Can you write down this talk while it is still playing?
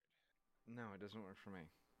No, it doesn't work for me.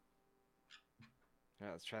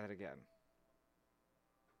 Yeah, let's try that again.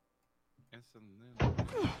 Yes, and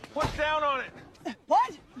then... Push down on it!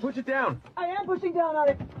 What? Push it down! I am pushing down on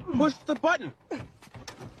it. Push the button!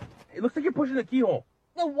 It looks like you're pushing the keyhole.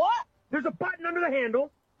 The what? There's a button under the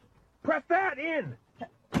handle. Press that in!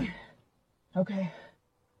 Okay.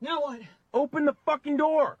 Now what? Open the fucking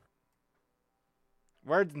door!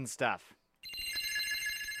 Words and stuff.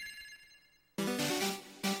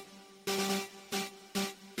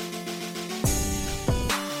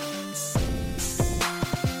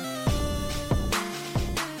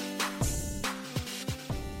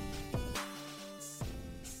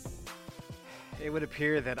 It would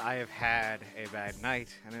appear that I have had a bad night,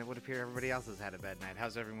 and it would appear everybody else has had a bad night.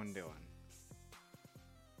 How's everyone doing?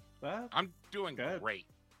 I'm doing good. great.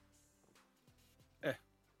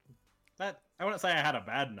 I wouldn't say I had a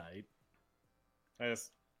bad night. I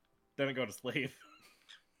just didn't go to sleep.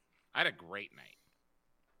 I had a great night.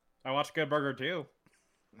 I watched Good Burger too.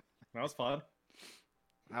 That was fun.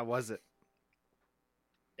 How was it?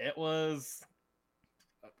 It was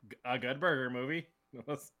a good burger movie. It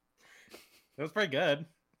was pretty good.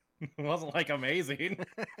 It wasn't like amazing.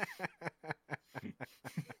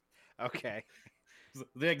 Okay.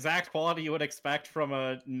 The exact quality you would expect from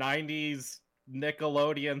a 90s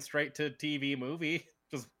Nickelodeon straight to TV movie.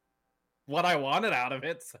 Just what I wanted out of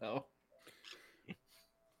it, so.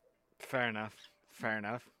 Fair enough. Fair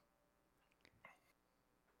enough.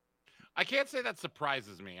 I can't say that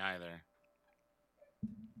surprises me either.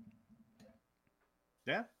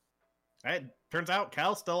 Yeah. It turns out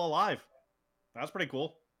Cal's still alive. That's pretty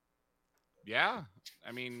cool. Yeah.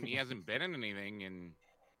 I mean, he hasn't been in anything in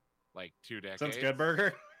like 2 decades. Since Good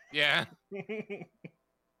Burger? Yeah. Guess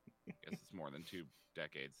it's more than 2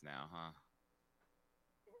 decades now, huh?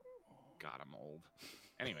 God, I'm old.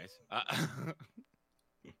 Anyways.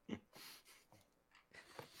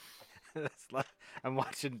 I'm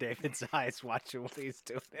watching David's eyes, watching what he's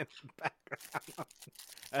doing in the background.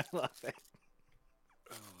 I love it.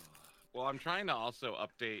 Well, I'm trying to also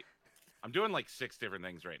update. I'm doing like 6 different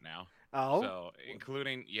things right now. Oh? So,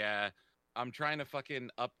 including, I'm trying to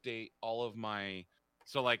fucking update all of my...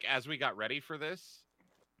 So, like, as we got ready for this,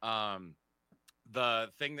 the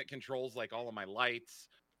thing that controls, like, all of my lights,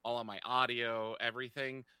 all of my audio,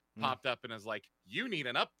 everything, popped up and is like, you need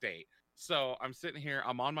an update. So, I'm sitting here,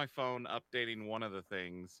 I'm on my phone updating one of the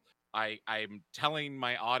things. I'm telling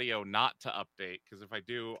my audio not to update, because if I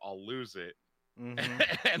do, I'll lose it. Mm-hmm.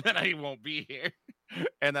 And then I won't be here.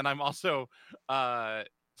 And then I'm also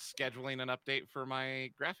scheduling an update for my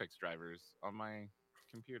graphics drivers on my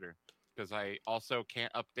computer, because I also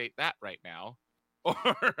can't update that right now, or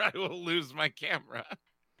I will lose my camera.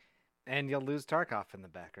 And you'll lose Tarkov in the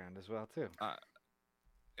background as well, too.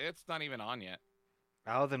 It's not even on yet.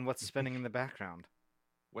 Oh, then what's spinning in the background?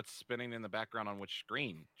 What's spinning in the background on which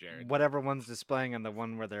screen, Jared? Whatever one's displaying on the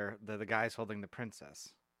one where they're the guy's holding the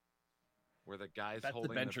princess. Where the guy's That's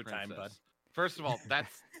holding Adventure the Time, princess. bud. First of all,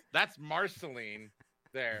 that's Marceline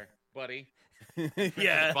there, buddy.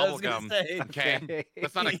 Yeah, I was gonna Bubblegum. say. Okay,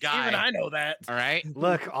 that's not a guy. Even I know that. All right.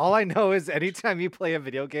 Look, all I know is anytime you play a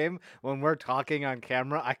video game, when we're talking on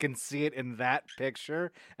camera, I can see it in that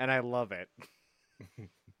picture, and I love it.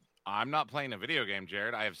 I'm not playing a video game,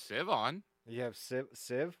 Jared. I have Civ on. You have Civ?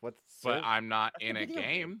 What's Civ? But I'm not That's in a a video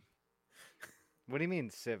game. game. What do you mean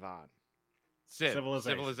Civ on?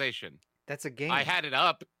 Civilization. That's a game. I had it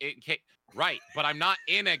up right, but I'm not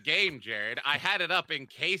in a game, Jared. I had it up in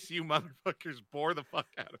case you motherfuckers bore the fuck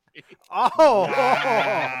out of me. Oh!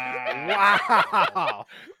 Wow!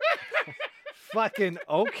 Fucking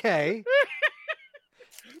okay.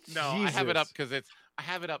 No, I have it up Jesus.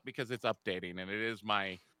 because it's updating, and it is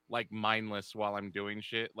my like mindless while I'm doing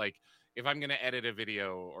shit. Like if I'm gonna edit a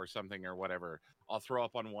video or something or whatever, I'll throw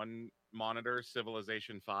up on one monitor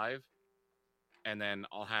Civilization 5. And then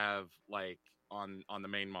I'll have like on the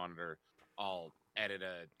main monitor, I'll edit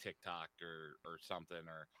a TikTok or something.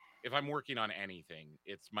 Or if I'm working on anything,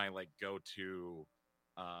 it's my like go-to,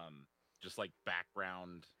 just like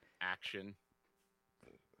background action.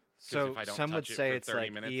 So if I don't some would touch it say for it's 30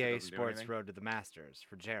 like minutes, it EA doesn't do Sports anything. Road to the Masters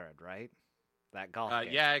for Jared, right? That golf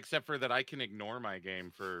game. Yeah, except for that I can ignore my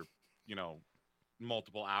game for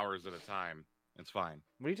multiple hours at a time. It's fine.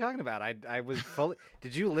 What are you talking about? I was fully.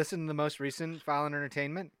 Did you listen to the most recent File and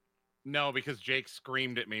Entertainment? No, because Jake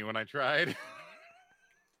screamed at me when I tried.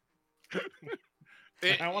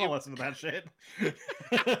 I want to listen to that shit.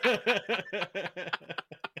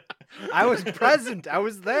 I was present. I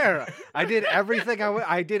was there. I did everything.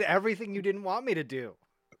 I did everything you didn't want me to do,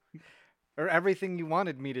 or everything you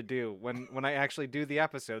wanted me to do when I actually do the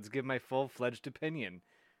episodes. Give my full-fledged opinion.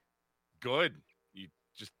 Good. You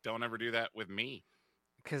just don't ever do that with me.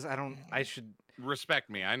 Because I should. Respect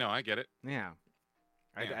me. I know. I get it. Yeah.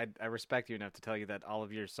 Yeah. I respect you enough to tell you that all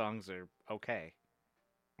of your songs are okay.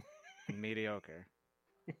 Mediocre.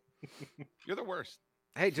 You're the worst.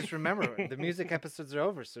 Hey, just remember, the music episodes are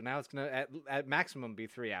over, so now it's going to, at maximum, be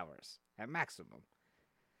 3 hours. At maximum.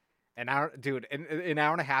 An hour, dude, an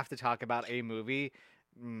hour and a half to talk about a movie.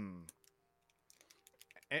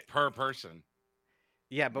 Per person.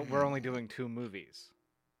 Yeah, but we're only doing 2 movies.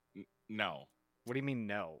 No. What do you mean,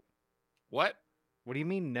 no? What? What do you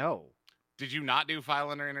mean, no? Did you not do File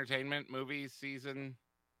Under Entertainment movie season?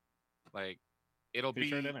 Like, it'll be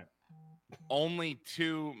Sure didn't. only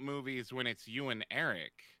 2 movies when it's you and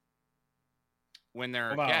Eric. When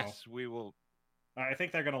there are Wow. guests, we will. I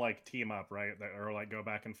think they're gonna like team up, right? Or like go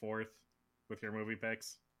back and forth with your movie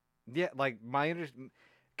picks. Yeah, like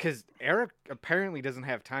because Eric apparently doesn't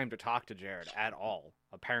have time to talk to Jared at all.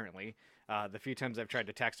 Apparently, the few times I've tried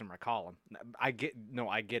to text him or call him, I get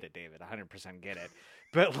it, David, 100% get it.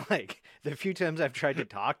 But like the few times I've tried to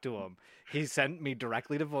talk to him, he sent me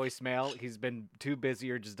directly to voicemail. He's been too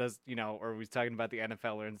busy, or just does, or he's talking about the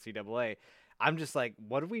NFL or NCAA. I'm just like,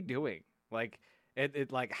 what are we doing? Like.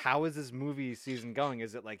 It like, how is this movie season going?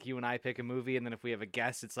 Is it like you and I pick a movie, and then if we have a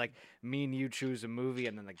guest, it's like me and you choose a movie,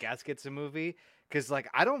 and then the guest gets a movie? Because like,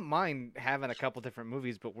 I don't mind having a couple different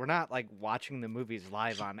movies, but we're not like watching the movies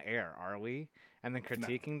live on air, are we? And then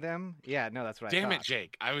critiquing them? Yeah, no, that's what I thought. Damn it,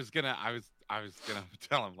 Jake! I was gonna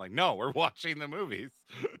tell him like, no, we're watching the movies.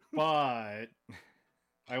 But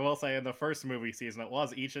I will say, in the first movie season, it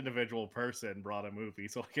was each individual person brought a movie.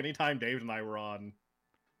 So like, anytime David and I were on.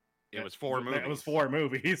 It was 4 movies. It was 4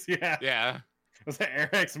 movies, yeah. Yeah. It was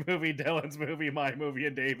Eric's movie, Dylan's movie, my movie,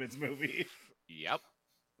 and David's movie. Yep.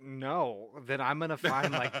 No, then I'm gonna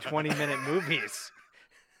find like 20-minute movies.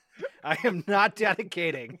 I am not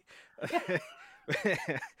dedicating.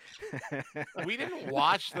 We didn't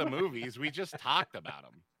watch the movies. We just talked about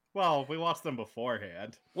them. Well, we watched them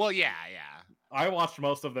beforehand. Well, yeah. I watched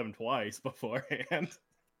most of them twice beforehand.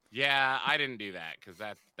 Yeah, I didn't do that because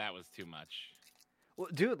that was too much. Well,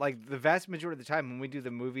 dude, like the vast majority of the time when we do the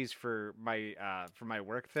movies for my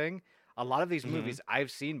work thing, a lot of these movies I've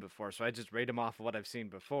seen before, so I just rate them off of what I've seen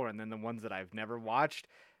before, and then the ones that I've never watched,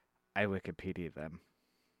 I Wikipedia them.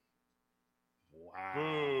 Wow.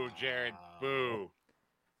 Boo, Jared. Boo.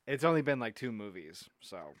 It's only been like 2 movies,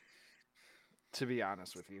 so to be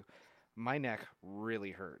honest with you, my neck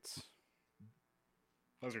really hurts.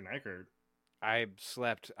 How's your neck hurt? I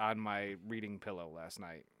slept on my reading pillow last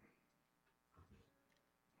night.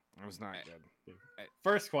 It was not good.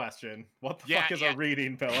 First question. What the Yeah, fuck is yeah. a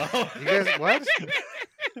reading pillow? You guys, what?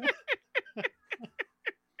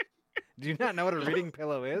 Do you not know what a reading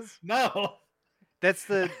pillow is? No. That's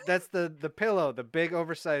the pillow, the big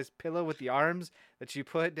oversized pillow with the arms that you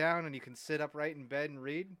put down and you can sit upright in bed and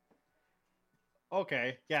read.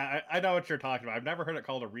 Okay. Yeah, I know what you're talking about. I've never heard it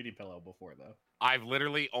called a reading pillow before, though. I've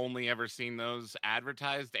literally only ever seen those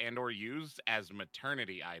advertised and or used as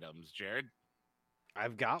maternity items, Jared.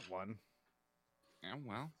 I've got one. Yeah,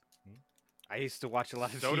 well. I used to watch a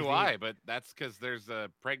lot of So TV. do I, but that's because there's a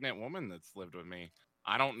pregnant woman that's lived with me.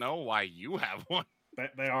 I don't know why you have one.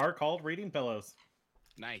 They are called reading pillows.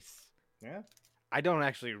 Nice. Yeah. I don't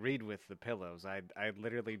actually read with the pillows. I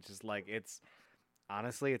literally just like, it's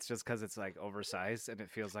honestly, it's just because it's like oversized and it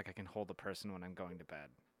feels like I can hold a person when I'm going to bed.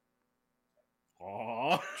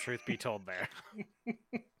 Aww. Truth be told there.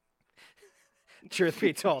 Truth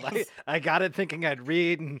be told, I got it thinking I'd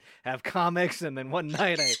read and have comics, and then one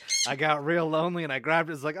night I got real lonely and I grabbed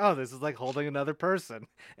it. It's like, oh, this is like holding another person.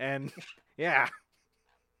 And yeah.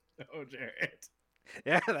 Oh, Jared.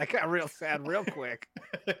 Yeah, that got real sad real quick.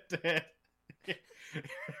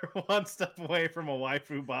 You're one step away from a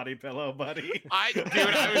waifu body pillow, buddy. I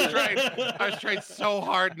was trying so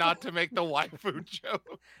hard not to make the waifu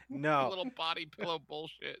joke. No. Little body pillow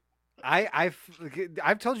bullshit. I've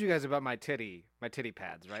told you guys about my titty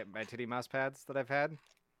pads, right? My titty mouse pads that I've had.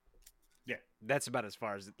 Yeah. That's about as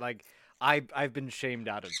far as like I've been shamed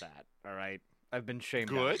out of that. All right. I've been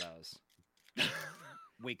shamed out of those.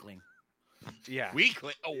 Weakling. Yeah.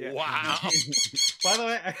 Weekly. Oh, Yeah. wow. By the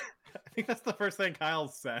way, I think that's the first thing Kyle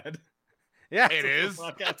said. Yeah. It is. The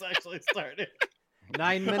podcast actually started.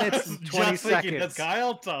 9 minutes and 20 Just thinking, seconds. has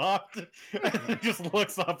Kyle talked? He just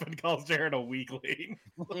looks up and calls Jared a weakling.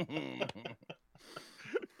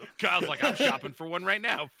 Kyle's like, I'm shopping for one right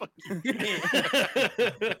now. Fuck you.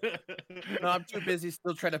 No, I'm too busy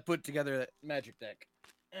still trying to put together that magic deck.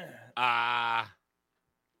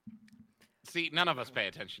 See, none of us pay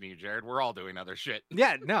attention to you, Jared. We're all doing other shit.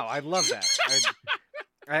 Yeah, no, I love that.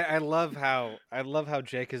 I love how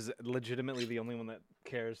Jake is legitimately the only one that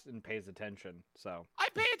cares and pays attention. So I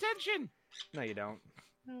pay attention. no, you don't.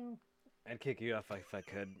 I'd kick you off if I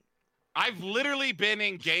could. I've literally been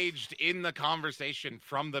engaged in the conversation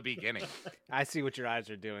from the beginning. I see what your eyes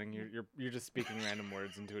are doing. You're just speaking random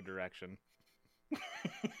words into a direction.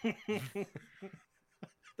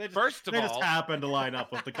 First of they all, just happen to line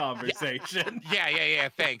up with the conversation. Yeah.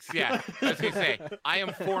 Thanks. Yeah, as you say, I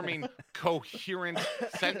am forming coherent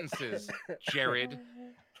sentences, Jared,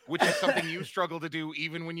 which is something you struggle to do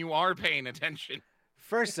even when you are paying attention.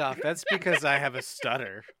 First off, that's because I have a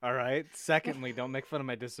stutter. All right. Secondly, don't make fun of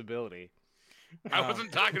my disability. I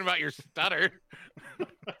wasn't talking about your stutter.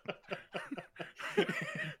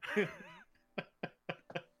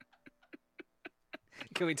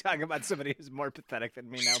 Can we talk about somebody who's more pathetic than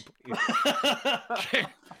me now, please?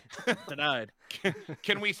 Denied.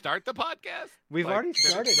 Can we start the podcast? We've Like, already did it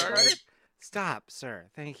started. start? Like, stop, sir.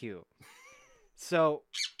 Thank you. So,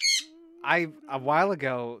 a while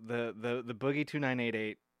ago, the Boogie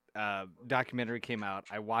 2988 documentary came out.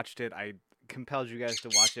 I watched it. I compelled you guys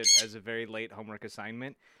to watch it as a very late homework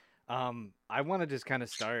assignment. I want to just kind of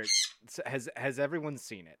start. Has everyone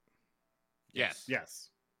seen it? Yes.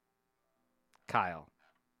 Yes. Kyle.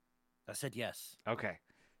 I said yes. Okay.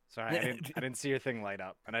 Sorry, I didn't see your thing light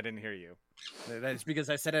up, and I didn't hear you. That's because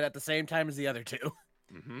I said it at the same time as the other two.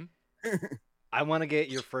 Mm-hmm. I want to get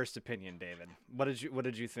your first opinion, David. What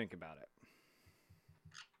did you think about it?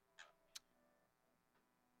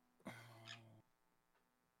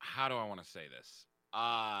 How do I want to say this?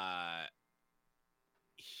 I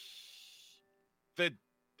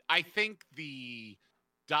think the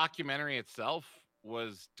documentary itself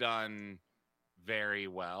was done very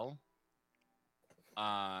well.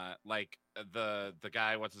 Like the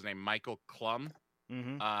guy, what's his name, Michael Klum.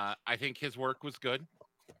 Mm-hmm. I think his work was good.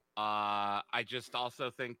 I just also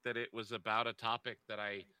think that it was about a topic that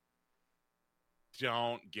I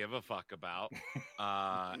don't give a fuck about,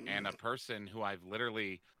 and a person who I've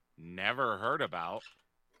literally never heard about,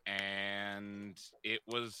 and it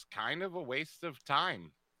was kind of a waste of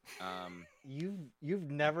time.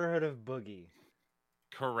 You've never heard of Boogie?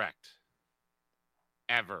 Correct.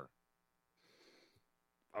 Ever.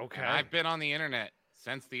 Okay. And I've been on the internet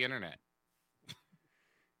since the internet.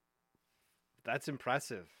 That's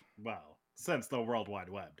impressive. Well, since the World Wide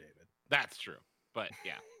Web, David. That's true. But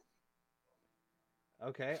yeah.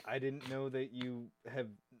 Okay, I didn't know that you have.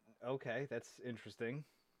 Okay, that's interesting.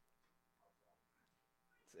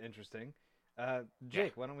 It's interesting.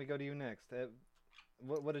 Jake, why don't we go to you next?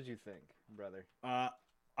 What did you think, brother?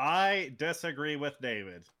 I disagree with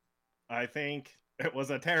David. I think it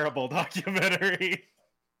was a terrible documentary.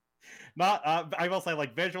 Not, I will say,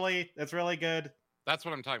 like, visually, it's really good. That's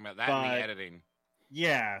what I'm talking about. That and the editing.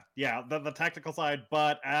 Yeah, the technical side,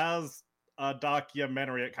 but as a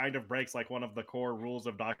documentary, it kind of breaks like one of the core rules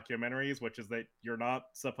of documentaries, which is that you're not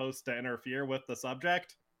supposed to interfere with the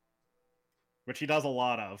subject, which he does a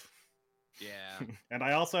lot of. Yeah. And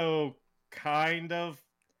I also kind of,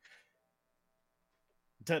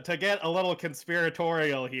 to get a little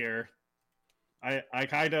conspiratorial here, I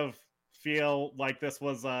kind of feel like this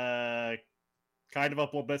was a kind of a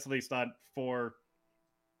publicity stunt for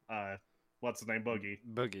what's his name, Boogie.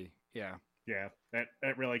 Boogie, yeah. Yeah,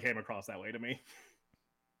 it really came across that way to me.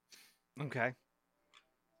 Okay.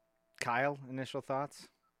 Kyle, initial thoughts?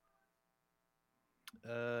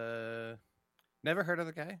 Never heard of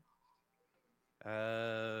the guy.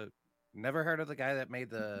 Never heard of the guy that made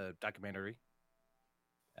the documentary.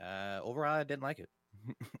 Overall, I didn't like it.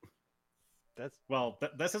 That's well.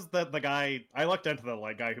 This is the guy I looked into, the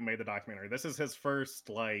like guy who made the documentary. This is his first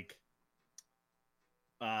like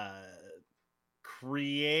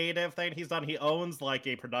creative thing he's done. He owns like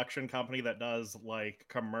a production company that does like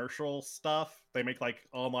commercial stuff. They make like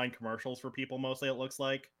online commercials for people mostly, it looks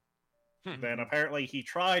like. Then apparently he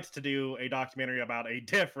tried to do a documentary about a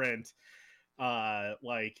different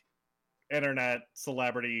like internet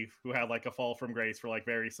celebrity who had like a fall from grace for like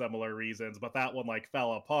very similar reasons, but that one like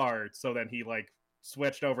fell apart, so then he like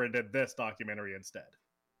switched over and did this documentary instead.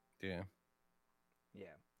 Yeah.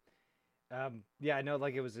 Yeah, I know,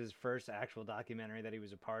 like, it was his first actual documentary that he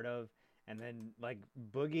was a part of, and then, like,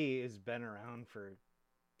 Boogie has been around for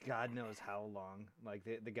God knows how long. Like,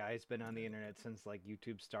 the guy's been on the internet since, like,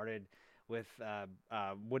 YouTube started with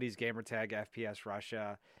Woody's Gamertag, FPS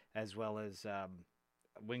Russia, as well as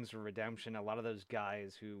Wings of Redemption. A lot of those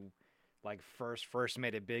guys who, like, first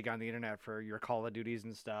made it big on the internet for your Call of Duties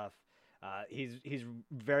and stuff. He's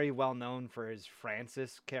very well known for his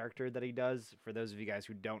Francis character that he does. For those of you guys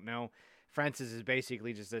who don't know, Francis is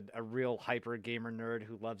basically just a real hyper gamer nerd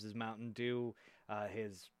who loves his Mountain Dew,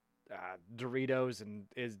 his Doritos and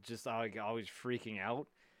is just like always freaking out.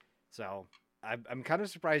 So I'm kind of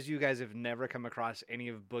surprised you guys have never come across any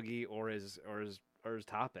of Boogie or his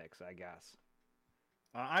topics, I guess.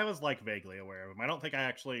 I was like vaguely aware of him. I don't think I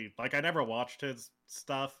actually like. I never watched his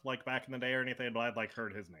stuff like back in the day or anything, but I'd like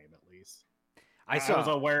heard his name at least. I was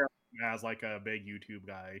aware of him as like a big YouTube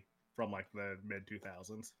guy from like the mid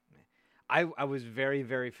 2000s. I was very,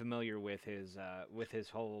 very familiar with his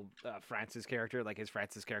whole Francis character. Like his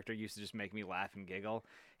Francis character used to just make me laugh and giggle.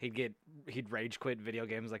 He'd rage quit video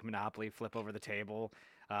games like Monopoly, flip over the table.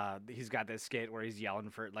 He's got this skit where he's yelling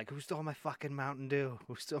for like, "Who stole my fucking Mountain Dew?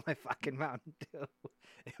 Who stole my fucking Mountain Dew?"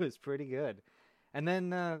 It was pretty good. And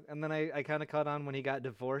then I kind of caught on when he got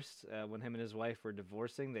divorced. When him and his wife were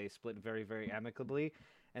divorcing, they split very, very amicably.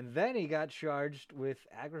 And then he got charged with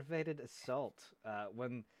aggravated assault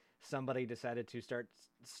when somebody decided to start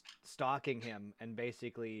stalking him. And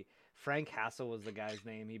basically, Frank Hassel was the guy's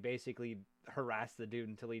name. He basically harassed the dude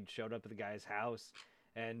until he showed up at the guy's house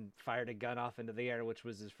and fired a gun off into the air, which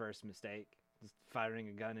was his first mistake, just firing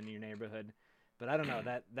a gun in your neighborhood. But I don't know,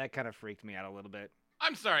 that kind of freaked me out a little bit.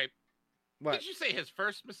 I'm sorry. What? Did you say his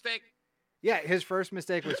first mistake? Yeah, his first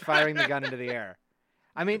mistake was firing the gun into the air.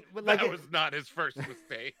 I mean, like that was not his first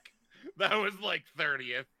mistake. That was like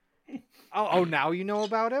 30th. Oh, now you know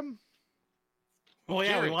about him? Well,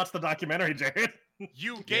 yeah, Jared, we watched the documentary, Jared.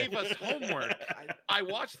 You gave us homework. I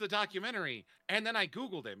watched the documentary, and then I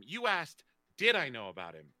Googled him. You asked, did I know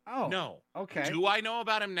about him? Oh, no. Okay. Do I know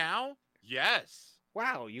about him now? Yes.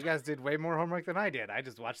 Wow, you guys did way more homework than I did. I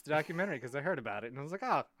just watched the documentary because I heard about it, and I was like,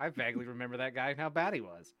 oh, I vaguely remember that guy and how bad he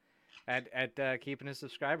was at keeping his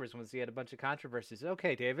subscribers once he had a bunch of controversies.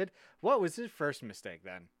 Okay, David, what was his first mistake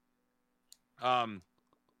then?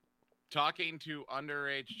 Talking to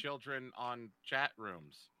underage children on chat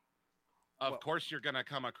rooms. Of course you're going to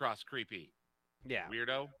come across creepy. Yeah.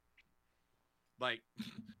 Weirdo. Like,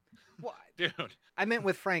 what? Dude. I meant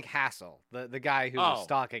with Frank Hassel, the guy who was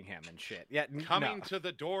stalking him and shit. Yeah, coming to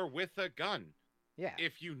the door with a gun. Yeah.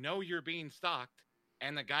 If you know you're being stalked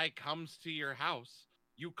and the guy comes to your house,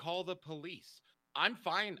 you call the police. I'm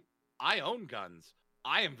fine. I own guns.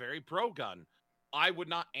 I am very pro-gun. I would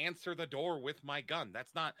not answer the door with my gun.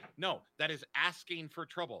 That is asking for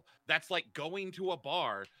trouble. That's like going to a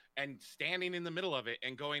bar and standing in the middle of it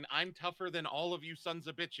and going, I'm tougher than all of you sons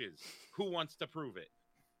of bitches. Who wants to prove it?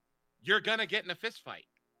 You're gonna get in a fist fight.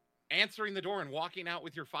 Answering the door and walking out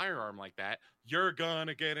with your firearm like that, you're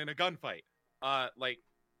gonna get in a gunfight. Like,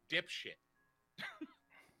 dipshit.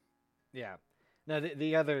 Yeah. No,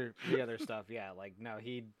 the other stuff, yeah, like, no,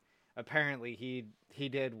 he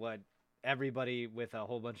did what everybody with a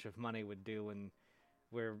whole bunch of money would do, and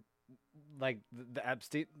we're like the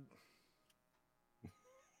Epstein.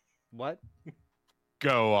 What?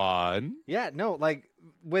 Go on. Yeah, no, like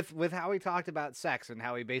with how he talked about sex and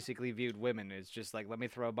how he basically viewed women is just like, let me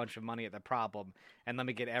throw a bunch of money at the problem and let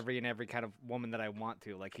me get every kind of woman that I want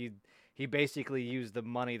to. Like he basically used the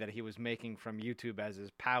money that he was making from YouTube as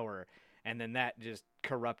his power, and then that just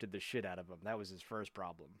corrupted the shit out of him. That was his first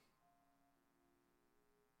problem.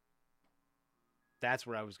 That's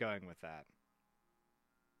where I was going with that.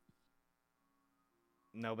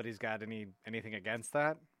 Nobody's got anything against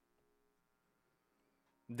that?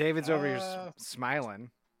 David's over here smiling.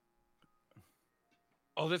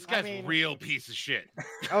 Oh, this guy's real piece of shit.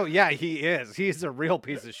 Oh, yeah, he is. He's a real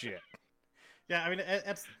piece of shit. Yeah, I mean,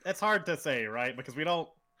 it's hard to say, right? Because we don't...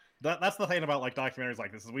 That's the thing about like documentaries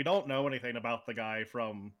like this, is we don't know anything about the guy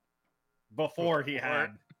from before he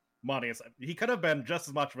had money. He could have been just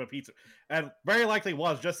as much of a piece of... And very likely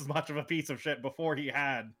was just as much of a piece of shit before he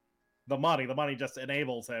had the money. The money just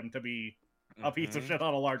enables him to be a piece of shit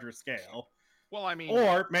on a larger scale. Well, I mean...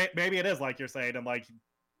 Or maybe it is like you're saying, and like...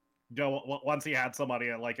 once he had somebody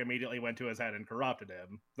that like immediately went to his head and corrupted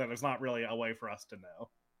him, then there's not really a way for us to know.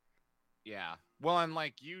 Yeah. Well, and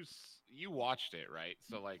like you watched it, right?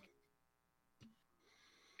 So like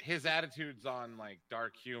his attitudes on like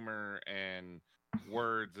dark humor and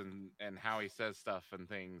words and how he says stuff and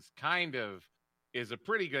things kind of is a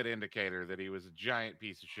pretty good indicator that he was a giant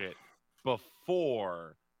piece of shit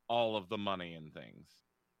before all of the money and things.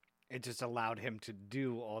 It just allowed him to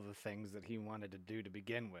do all the things that he wanted to do to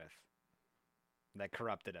begin with. That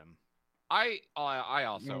corrupted him. I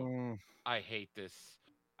also I hate this.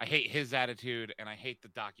 I hate his attitude, and I hate the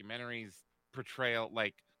documentary's portrayal.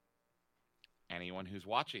 Like, anyone who's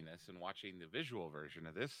watching this and watching the visual version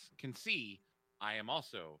of this can see I am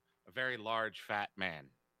also a very large, fat man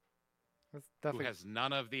who has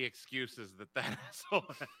none of the excuses that asshole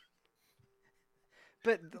has.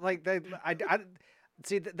 But like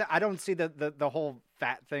see, I don't see the whole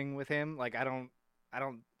fat thing with him. Like, I don't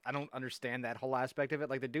understand that whole aspect of it.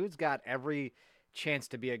 Like, the dude's got every chance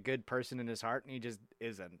to be a good person in his heart, and he just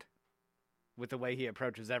isn't with the way he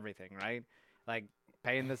approaches everything, right? Like,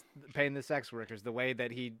 paying the sex workers, the way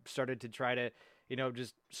that he started to try to,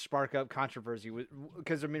 just spark up controversy.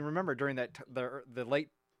 Because, I mean, remember, during that the late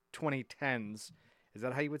 2010s, is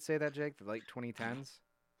that how you would say that, Jake? The late 2010s?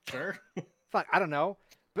 Sure. Fuck, I don't know.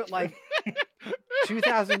 But, like,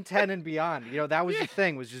 2010 and beyond, that was the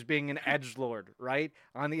thing, was just being an edgelord, right?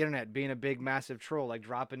 On the internet, being a big, massive troll, like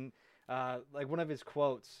dropping, like one of his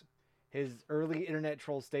quotes, his early internet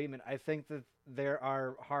troll statement, I think that there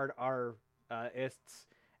are hard R-ists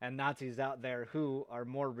and Nazis out there who are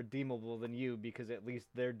more redeemable than you because at least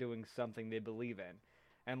they're doing something they believe in.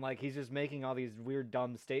 And, like, he's just making all these weird,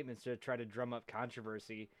 dumb statements to try to drum up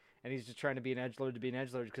controversy, and he's just trying to be an edgelord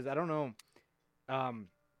because I don't know,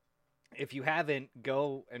 if you haven't,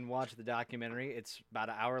 go and watch the documentary. It's about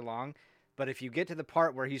an hour long. But if you get to the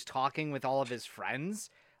part where he's talking with all of his friends,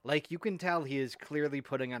 like, you can tell he is clearly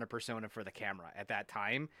putting on a persona for the camera at that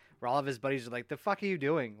time, where all of his buddies are like, the fuck are you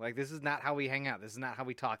doing? Like, this is not how we hang out. This is not how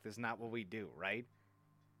we talk. This is not what we do, right?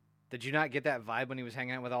 Did you not get that vibe when he was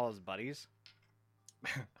hanging out with all his buddies?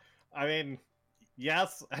 I mean,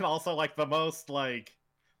 yes, and also, like, the most, like,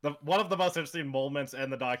 one of the most interesting moments in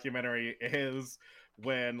the documentary is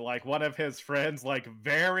when, like, one of his friends, like,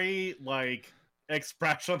 very, like,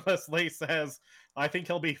 expressionlessly says, I think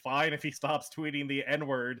he'll be fine if he stops tweeting the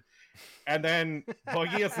N-word. And then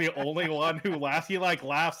Boogie is the only one who laughs. He, like,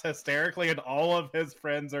 laughs hysterically, and all of his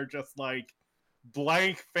friends are just, like,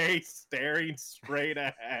 blank face staring straight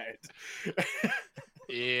ahead.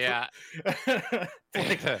 Yeah.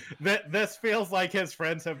 Like, this feels like his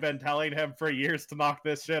friends have been telling him for years to knock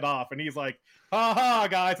this shit off. And he's like, ha ha,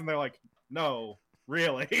 guys. And they're like, no,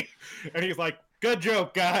 really? And he's like, good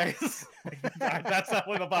joke, guys. That's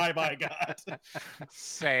definitely the vibe I got.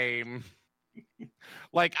 Same.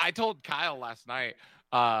 Like, I told Kyle last night,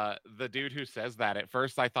 the dude who says that, at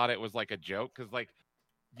first I thought it was like a joke, because, like,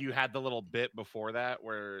 you had the little bit before that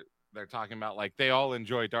where they're talking about, like, they all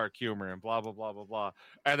enjoy dark humor and blah, blah, blah, blah, blah.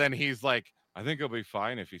 And then he's like, I think he'll be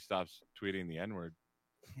fine if he stops tweeting the N-word.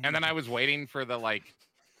 And then I was waiting for the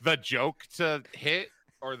joke to hit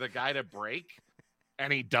or the guy to break.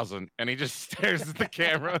 And he doesn't. And he just stares at the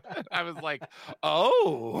camera. I was like,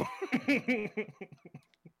 oh.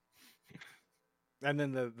 And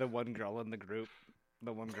then the one girl in the group,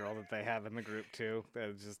 the one girl that they have in the group, too, that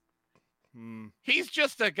was just... He's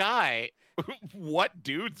just a guy. What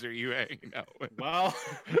dudes are you hanging out with? Well,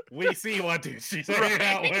 we see what dudes she's hanging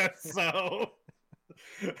out with, so...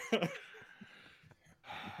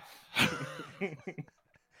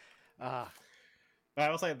 I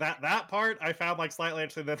will say that part I found, like, slightly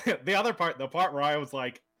interesting. The other part, the part where I was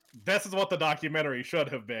like, this is what the documentary should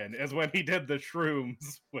have been, is when he did the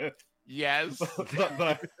shrooms with Yes.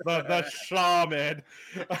 the shaman.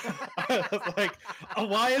 Like,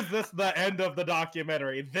 why is this the end of the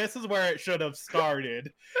documentary? This is where it should have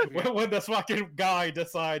started. When this fucking guy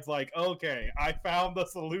decides, like, okay, I found the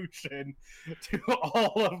solution to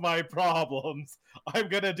all of my problems. I'm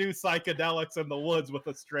gonna do psychedelics in the woods with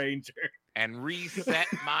a stranger. And reset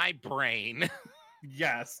my brain.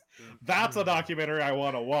 Yes. That's a documentary I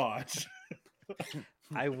want to watch.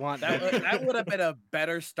 I want that would have been a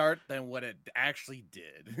better start than what it actually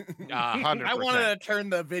did. 100%. I wanted to turn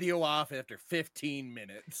the video off after 15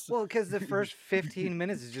 minutes. Well, because the first 15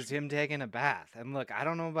 minutes is just him taking a bath. And look, I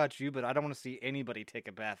don't know about you, but I don't want to see anybody take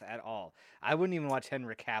a bath at all. I wouldn't even watch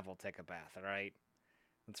Henry Cavill take a bath, all right?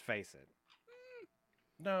 Let's face it.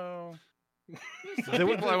 No. Some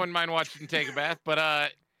people I wouldn't mind watching take a bath, but I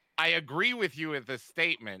agree with you with this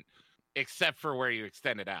statement, except for where you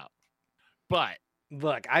extend it out. But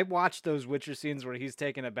look, I watch those Witcher scenes where he's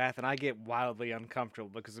taking a bath, and I get wildly uncomfortable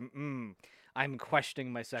because I'm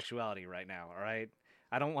questioning my sexuality right now. All right,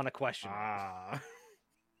 I don't want to question.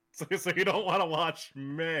 So you don't want to watch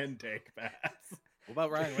men take baths. What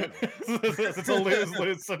about Ryan Reynolds? It's a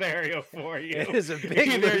lose-lose scenario for you. It is a big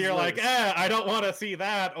Either lose-lose. you're like, I don't want to see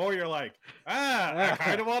that, or you're like, I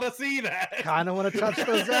kind of want to see that. Kind of want to touch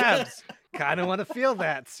those abs. Kind of want to feel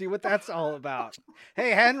that. See what that's all about.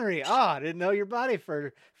 Hey, Henry. I didn't know your body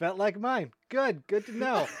felt like mine. Good to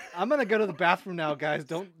know. I'm gonna go to the bathroom now, guys.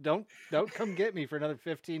 Don't come get me for another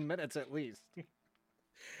 15 minutes at least.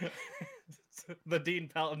 The Dean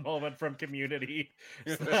Pelton moment from Community.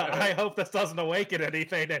 I hope this doesn't awaken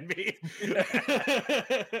anything in me.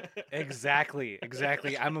 Exactly.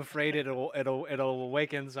 I'm afraid it'll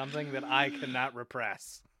awaken something that I cannot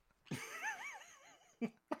repress.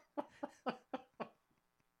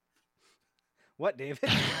 What, David?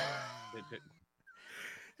 Hey,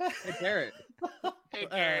 Garrett. Hey,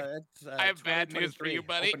 Garrett, It's, I have bad news for you, 2023.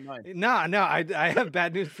 buddy. Open mind. No, I have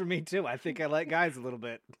bad news for me too. I think I like guys a little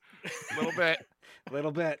bit. A little bit.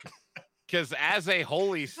 Little bit. Because as a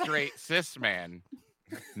holy straight cis man,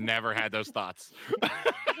 never had those thoughts.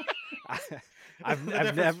 I've The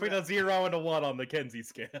difference never. between a 0 and a 1 on the Kinsey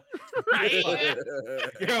scale. Right?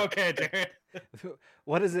 You're okay, Jared.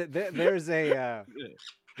 What is it?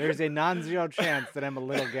 There's a non-zero chance that I'm a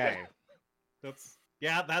little gay.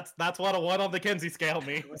 That's what a 1 on the Kinsey scale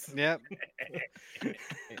means. Yep.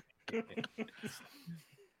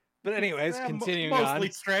 But anyways, Yeah, continuing mostly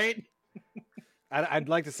on. straight. I'd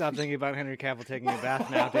like to stop thinking about Henry Cavill taking a bath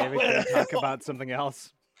now, David. Can we talk about something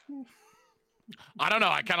else? I don't know.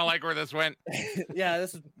 I kind of like where this went. Yeah,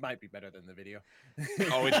 might be better than the video.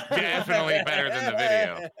 Oh, it's definitely better than the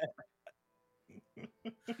video.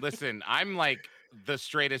 Listen, I'm like the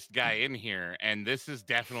straightest guy in here, and this is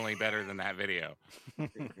definitely better than that video.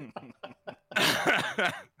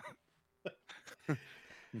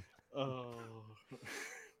 Oh.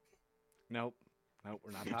 Nope,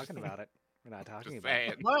 we're not talking about it. We're not talking Just about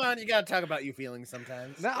saying. it. Come on, you gotta talk about you feelings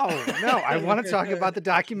sometimes. No, I want to talk about the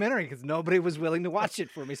documentary because nobody was willing to watch it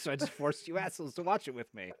for me, so I just forced you assholes to watch it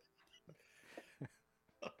with me.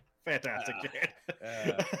 Fantastic, Jared.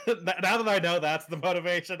 Now that I know that's the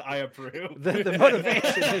motivation, I approve. The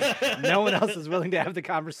motivation is no one else is willing to have the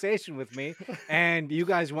conversation with me, and you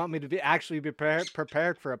guys want me to actually be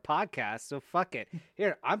prepared for a podcast, so fuck it.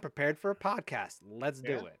 Here, I'm prepared for a podcast. Let's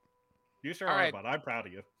do it. You sure All are, right. bud. I'm proud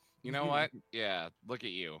of you. You know what? Yeah, look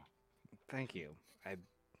at you. Thank you.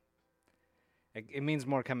 It means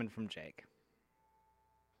more coming from Jake.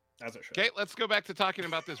 As it should. Okay, let's go back to talking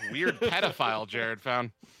about this weird pedophile Jared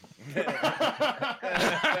found.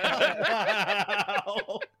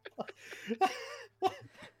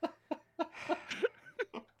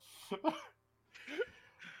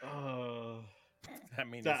 I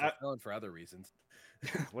mean, it's known for other reasons.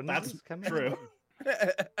 When That's this coming true.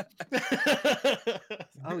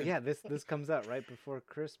 Oh yeah, this comes out right before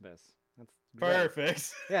Christmas. That's great.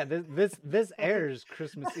 Perfect. Yeah, this airs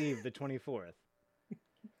Christmas Eve, the 24th.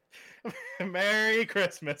 Merry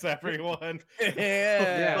Christmas, everyone. Yeah.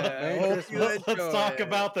 Merry hope Christmas. you Let's enjoy talk it.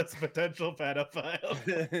 about this potential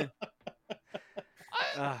pedophile.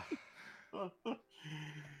 Ah,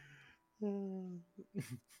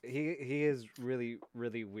 he is really,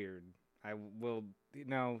 really weird. I will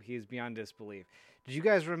he is beyond disbelief. Did you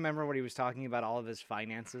guys remember what he was talking about? All of his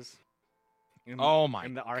finances. Oh my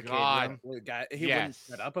in the arcade God. room? What guy he wouldn't Yes.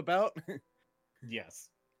 shut up about? Yes.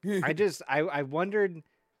 I wondered,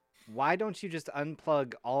 why don't you just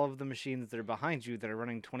unplug all of the machines that are behind you that are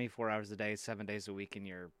running 24 hours a day, 7 days a week in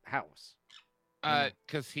your house?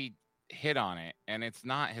 Because he hit on it, and it's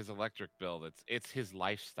not his electric bill. It's his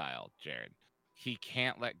lifestyle, Jared. He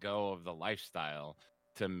can't let go of the lifestyle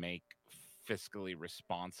to make fiscally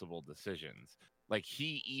responsible decisions. Like,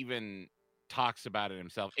 he even talks about it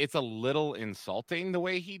himself. It's a little insulting the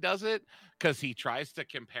way he does it, because he tries to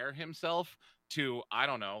compare himself to, I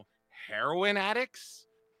don't know, heroin addicts,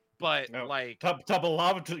 but No. like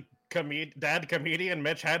beloved dad comedian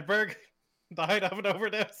Mitch Hedberg died of an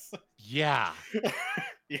overdose. yeah.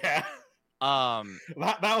 Yeah. um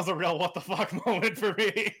That was a real what the fuck moment for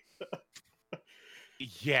me.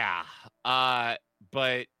 Yeah.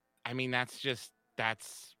 But I mean, that's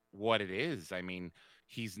what it is. I mean,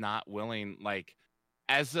 he's not willing, like,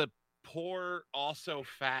 as a poor, also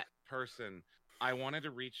fat person, I wanted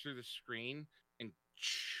to reach through the screen and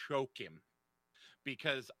choke him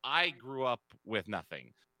because I grew up with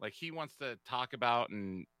nothing. Like, he wants to talk about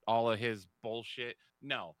and all of his bullshit.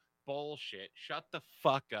 No, bullshit. Shut the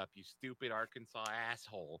fuck up, you stupid Arkansas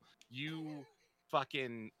asshole. You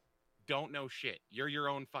fucking don't know shit. You're your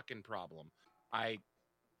own fucking problem.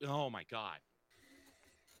 Oh my God.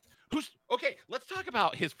 Okay, let's talk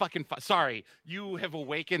about his fucking sorry, you have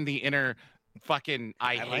awakened the inner fucking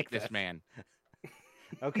I hate like this this. man.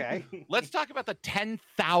 Okay. Let's talk about the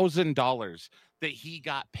 $10,000 that he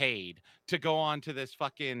got paid to go on to this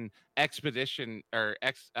fucking expedition or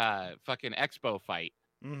fucking expo fight,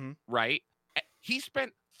 Mm-hmm. right? He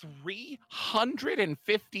spent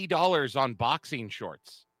 $350 on boxing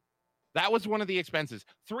shorts. That was one of the expenses.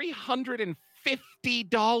 $350.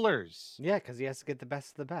 Yeah, because he has to get the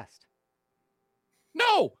best of the best.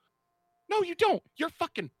 No, you don't. You're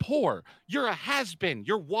fucking poor. You're a has-been.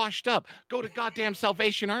 You're washed up. Go to goddamn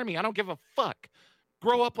Salvation Army. I don't give a fuck.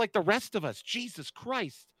 Grow up like the rest of us. Jesus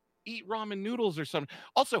Christ. Eat ramen noodles or something.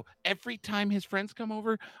 Also, every time his friends come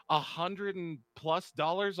over, $100+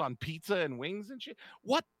 on pizza and wings and shit.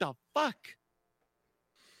 What the fuck?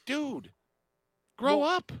 Dude, Grow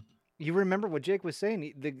up. You remember what Jake was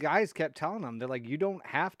saying? The guys kept telling him, they're like, you don't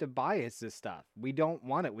have to buy us this stuff. We don't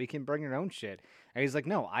want it. We can bring our own shit. And he's like,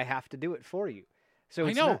 no, I have to do it for you. So I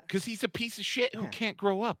it's know, not- because he's a piece of shit who Yeah. can't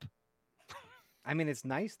grow up. I mean, it's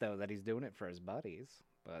nice though that he's doing it for his buddies,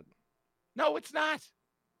 but No, it's not.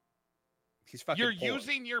 He's fucking You're poor.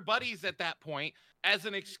 using your buddies at that point as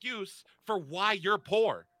an excuse for why you're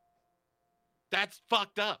poor. That's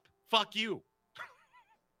fucked up. Fuck you.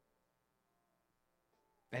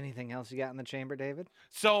 anything else you got in the chamber, David?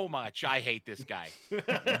 So much. I hate this guy.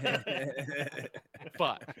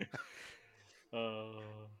 Fuck.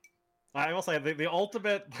 I will say the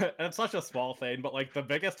ultimate, it's such a small thing, but like the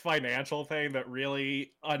biggest financial thing that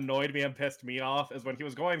really annoyed me and pissed me off is when he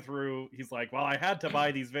was going through, he's like, well, I had to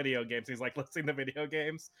buy these video games. He's like listing the video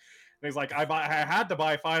games. And he's like, I had to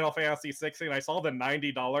buy Final Fantasy 16. And I saw the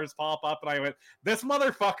 $90 pop up and I went, this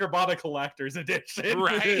motherfucker bought a collector's edition.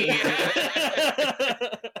 Right.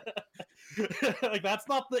 Like, that's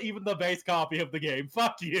not even the base copy of the game.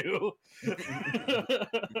 Fuck you.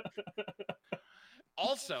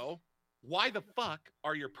 Also, why the fuck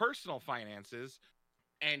are your personal finances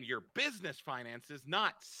and your business finances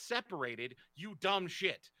not separated, you dumb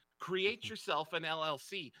shit? Create yourself an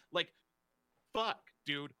LLC. Like, fuck,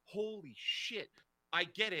 dude. Holy shit. I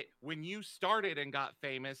get it. When you started and got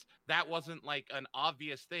famous, that wasn't like an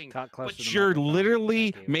obvious thing. Talk closer But to the you're microphone.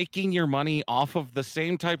 literally Thank you. making your money off of the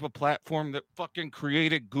same type of platform that fucking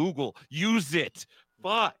created Google. Use it.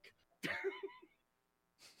 Fuck.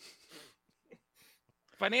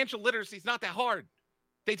 Financial literacy is not that hard.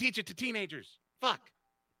 They teach it to teenagers. Fuck.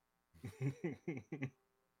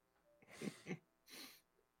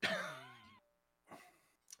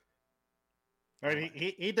 I mean,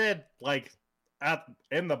 he did, like,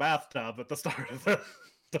 in the bathtub at the start of the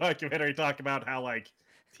documentary, talk about how, like,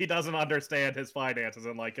 he doesn't understand his finances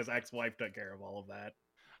and, like, his ex-wife took care of all of that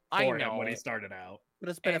I for know. him when he started out. But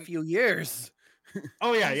it's been And- a few years.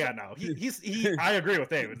 Oh, yeah, no. I agree with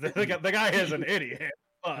David. The guy is an idiot,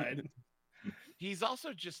 but... He's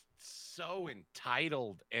also just so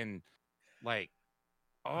entitled and like,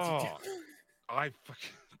 oh, I fucking,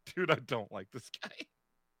 dude, I don't like this guy.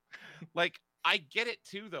 Like, I get it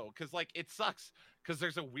too, though, because like it sucks. Because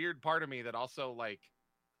there's a weird part of me that also like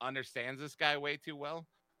understands this guy way too well.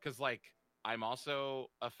 Because like I'm also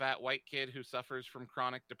a fat white kid who suffers from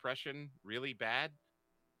chronic depression really bad.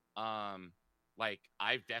 Like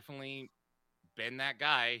I've definitely been that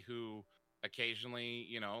guy who occasionally,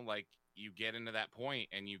 you know, like you get into that point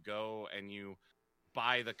and you go and you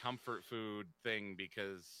buy the comfort food thing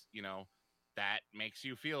because, you know, that makes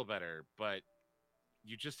you feel better. But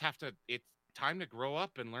you just have to, it's time to grow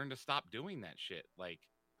up and learn to stop doing that shit. Like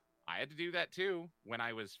I had to do that too when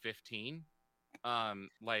I was 15.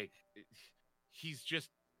 Like he's just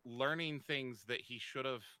learning things that he should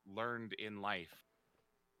have learned in life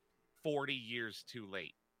 40 years too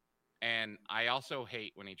late. And I also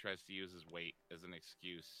hate when he tries to use his weight as an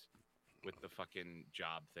excuse with the fucking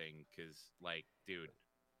job thing. Cause like, dude,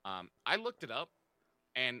 I looked it up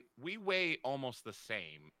and we weigh almost the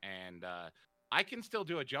same. And, I can still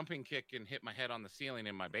do a jumping kick and hit my head on the ceiling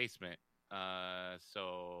in my basement.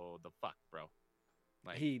 So the fuck, bro.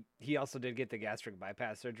 Like, He also did get the gastric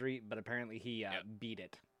bypass surgery, but apparently he beat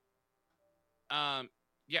it.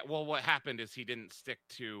 yeah, well, what happened is he didn't stick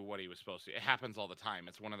to what he was supposed to. It happens all the time.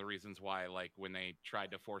 It's one of the reasons why, like, when they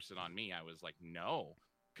tried to force it on me, I was like, no.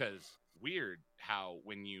 Because weird how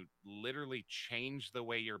when you literally change the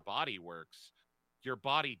way your body works, your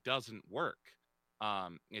body doesn't work.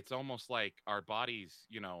 It's almost like our bodies,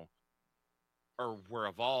 you know, or were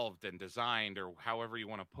evolved and designed, or however you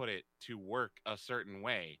want to put it, to work a certain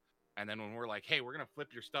way. And then when we're like, hey, we're going to flip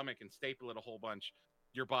your stomach and staple it a whole bunch,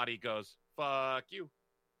 your body goes, fuck you.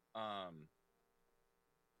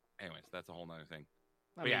 Anyways, that's a whole nother thing.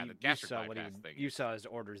 I But yeah, mean, the you gastric saw what bypass thing you is- saw his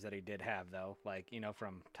orders that he did have though, like, you know,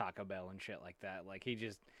 from Taco Bell and shit like that. Like he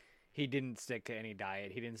didn't stick to any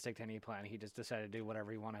diet. He didn't stick to any plan. He just decided to do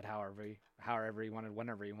whatever he wanted, however he wanted,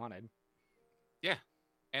 whenever he wanted. Yeah.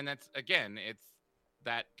 And that's, again, it's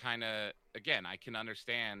that kind of, again, I can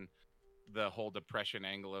understand the whole depression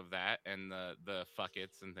angle of that and the fuck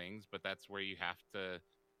it's and things, but that's where you have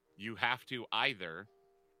to either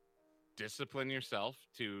discipline yourself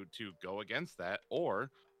to go against that,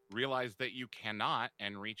 or realize that you cannot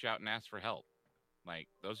and reach out and ask for help. Like,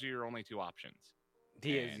 those are your only two options.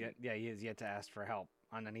 He And- is yet to ask for help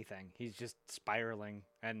on anything. He's just spiraling,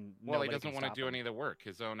 and Well, he nobody doesn't can want to stop do him. any of the work.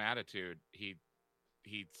 His own attitude, he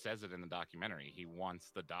says it in the documentary. He wants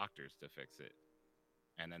the doctors to fix it.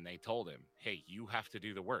 And then they told him, hey, you have to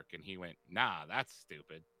do the work. And he went, nah, that's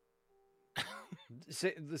stupid.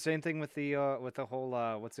 The same thing with the whole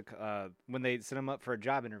when they set him up for a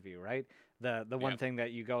job interview, right? The one Yep. thing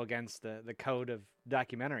that you go against the code of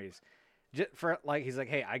documentaries. For like, he's like,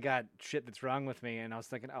 hey, I got shit that's wrong with me, and I was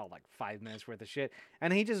thinking, oh, like 5 minutes worth of shit,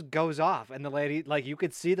 and he just goes off, and the lady, like, you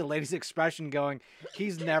could see the lady's expression going,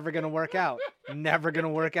 he's never gonna work out, never gonna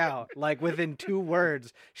work out. Like within 2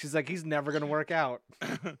 words, she's like, he's never gonna work out.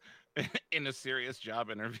 In a serious job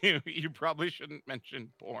interview, you probably shouldn't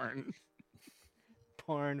mention porn.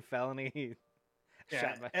 Porn, felony. Yeah,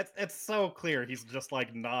 shot by- it's so clear he's just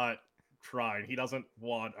like not trying. He doesn't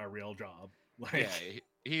want a real job. Like, Yeah,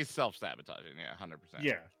 he's self-sabotaging. Yeah, 100%.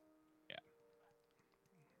 yeah.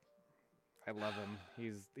 I love him.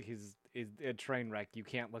 He's a train wreck. You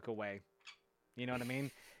can't look away. You know what I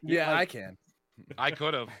mean? Yeah, like- I can. I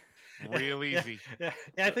could have. Real easy. Yeah,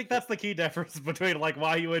 I think that's the key difference between like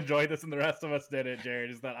why you enjoyed this and the rest of us didn't, Jared,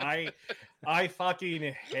 is that I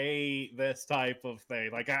fucking hate this type of thing.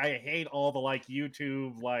 Like I hate all the like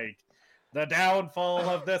YouTube like the downfall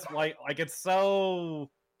of this like it's so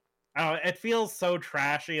I don't know, it feels so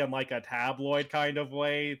trashy in like a tabloid kind of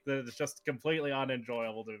way that it's just completely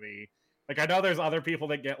unenjoyable to me. Like I know there's other people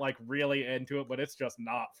that get like really into it, but it's just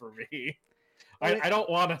not for me. I don't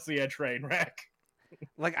want to see a train wreck.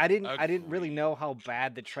 Like I didn't really Agreed. know how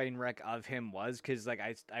bad the train wreck of him was, because like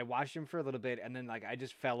I watched him for a little bit, and then like I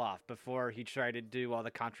just fell off before he tried to do all the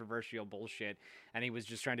controversial bullshit, and he was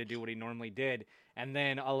just trying to do what he normally did. And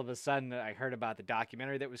then all of a sudden I heard about the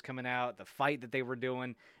documentary that was coming out, the fight that they were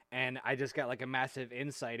doing, and I just got like a massive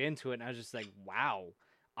insight into it, and I was just like, wow,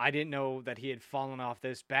 I didn't know that he had fallen off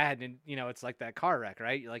this bad. And you know, it's like that car wreck,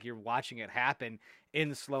 right? Like you're watching it happen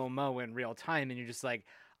in slow-mo in real time, and you're just like,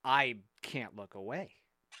 I can't look away.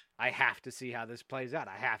 I have to see how this plays out.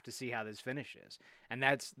 I have to see how this finishes. And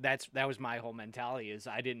that was my whole mentality, is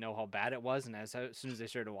I didn't know how bad it was, and as soon as I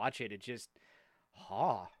started to watch it, it just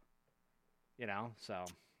you know, so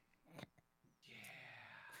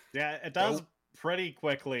Yeah, it does pretty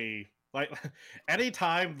quickly. Like,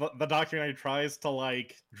 anytime the documentary tries to,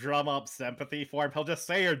 like, drum up sympathy for him, he'll just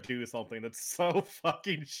say or do something that's so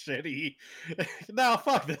fucking shitty. No,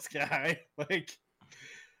 fuck this guy. Like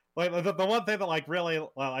the one thing that, like, really,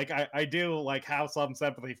 like, I do, like, have some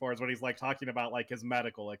sympathy for is when he's, like, talking about, like, his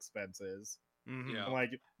medical expenses. Yeah. I'm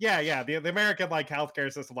like, yeah, the American, like,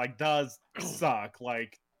 healthcare system, like, does suck.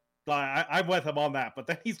 Like, I'm with him on that, but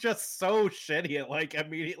then he's just so shitty, it like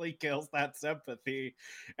immediately kills that sympathy.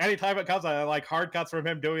 Anytime it comes, I like hard cuts from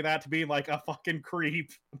him doing that to being like a fucking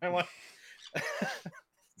creep. I'm like,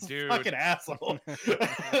 Dude. fucking asshole.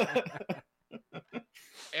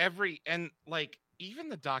 And like even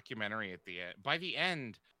the documentary at the end, by the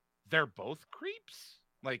end, they're both creeps,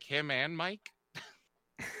 like him and Mike.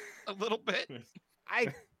 A little bit.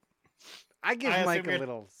 I give I Mike assume a you're-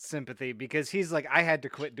 little sympathy, because he's like, I had to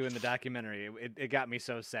quit doing the documentary. It got me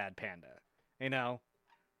so sad, Panda. You know?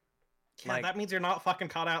 Yeah, Like- that means you're not fucking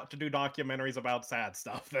cut out to do documentaries about sad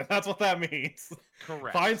stuff. Then that's what that means.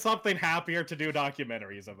 Correct. Find something happier to do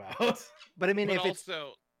documentaries about. But I mean, But if it's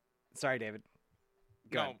also, sorry, David.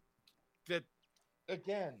 Go no, ahead. that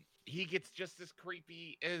again, he gets just as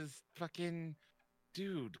creepy as fucking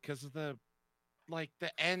dude because of the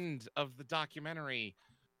end of the documentary.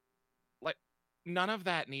 Like, none of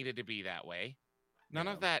that needed to be that way. None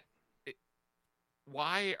of that.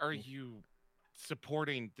 Why are you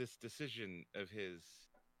supporting this decision of his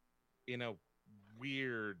in a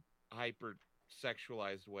weird, hyper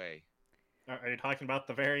sexualized way? Are you talking about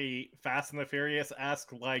the very Fast and the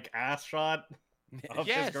Furious-esque, like, ass shot of his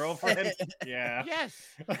Yes. girlfriend? Yeah.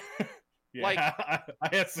 Yes. Yeah, Like- I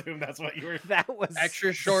assume that's what you were. That was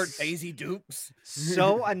Extra short Daisy Dukes.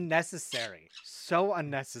 so unnecessary. So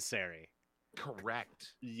unnecessary.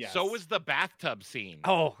 Correct. Yes. So was the bathtub scene.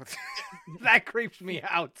 Oh, that creeps me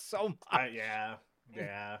out so much.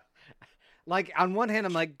 Yeah. Like, on one hand,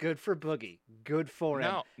 I'm like, good for Boogie. Good for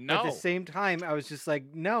him. No, But no. at the same time, I was just like,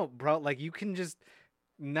 no, bro. Like, you can just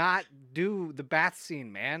not do the bath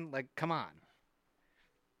scene, man. Like, come on.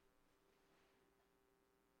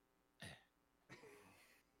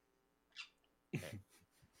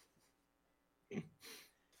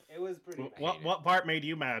 It was pretty bad. What part made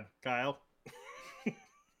you mad, Kyle?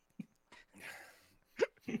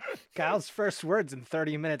 Kyle's first words in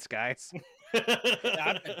 30 minutes, guys.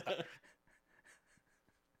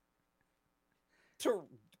 To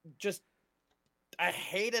just, I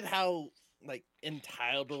hated how like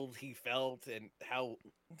entitled he felt and how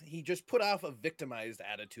he just put off a victimized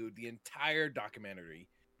attitude the entire documentary.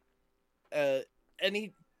 And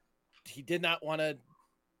he did not want to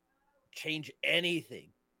change anything.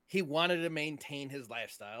 He wanted to maintain his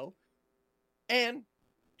lifestyle and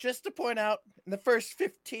just to point out, in the first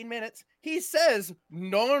 15 minutes, he says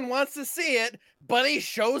no one wants to see it, but he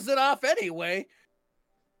shows it off anyway.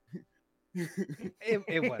 It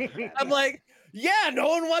wasn't that I'm bad. like, yeah, no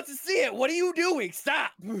one wants to see it. What are you doing?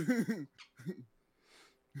 Stop.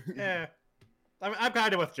 Yeah, I'm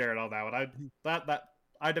kind of with Jared on that one.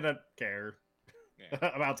 I didn't care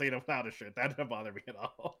about seeing him without his shit. That didn't bother me at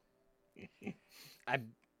all.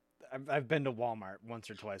 I've been to Walmart once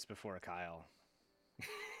or twice before, Kyle.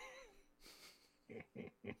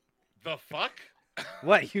 The fuck?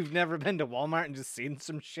 What, you've never been to Walmart and just seen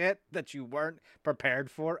some shit that you weren't prepared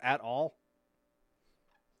for at all?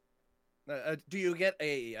 Do you get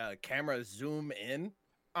a camera zoom in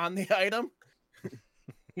on the item?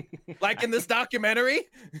 Like in this documentary?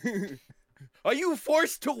 Are you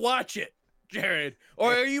forced to watch it, Jared?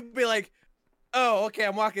 Or are you be like, oh, okay,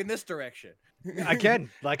 I'm walking this direction?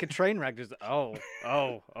 Again, like a train wreck. Just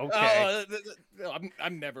okay.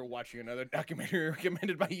 I'm never watching another documentary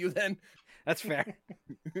recommended by you then. That's fair.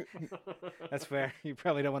 That's fair. You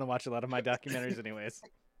probably don't want to watch a lot of my documentaries, anyways.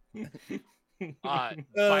 By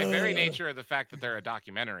very nature of the fact that they're a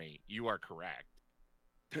documentary, you are correct.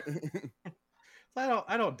 I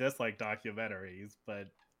don't dislike documentaries, but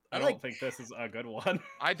I don't think this is a good one.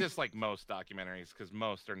 I dislike most documentaries because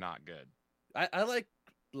most are not good. I like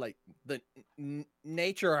the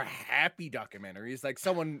nature or happy documentaries, like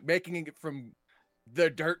someone making it from the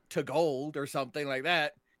dirt to gold or something like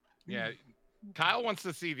that. Yeah, Kyle wants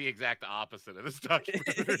to see the exact opposite of this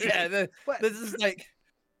documentary. Yeah, this is like,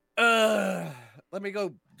 let me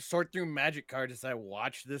go sort through magic cards as I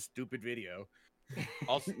watch this stupid video.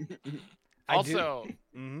 Also,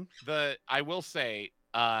 Mm-hmm. I will say,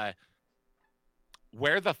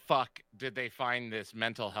 where the fuck did they find this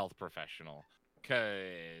mental health professional?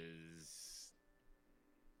 Because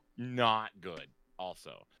not good.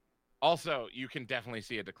 Also, you can definitely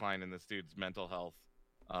see a decline in this dude's mental health,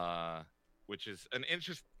 which is an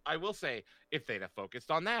interest. I will say, if they'd have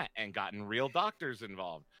focused on that and gotten real doctors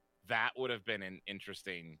involved, that would have been an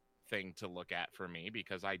interesting thing to look at for me,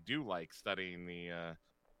 because I do like studying the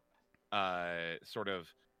sort of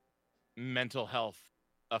mental health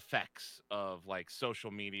effects of like social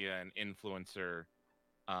media and influencer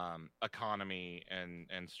economy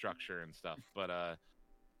and structure and stuff. But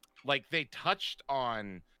like they touched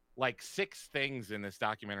on like 6 things in this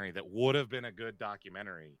documentary that would have been a good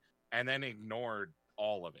documentary and then ignored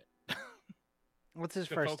all of it. What's his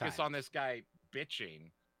to first focus time? on this guy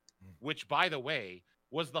bitching, which by the way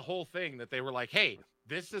was the whole thing, that they were like, hey,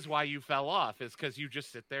 this is why you fell off, is because you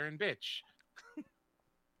just sit there and bitch.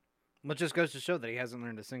 Which just goes to show that he hasn't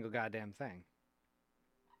learned a single goddamn thing.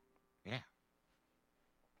 Yeah.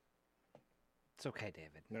 It's okay,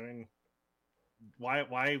 David. I mean,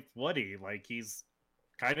 why would he? Like, he's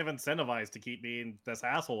kind of incentivized to keep being this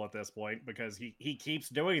asshole at this point, because he keeps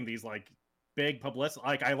doing these like big publicity.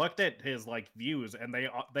 Like, I looked at his like views, and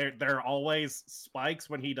they're always spikes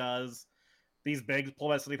when he does these big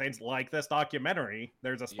publicity things like this documentary.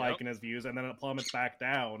 There's a spike in his views, and then it plummets back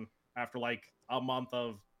down after like a month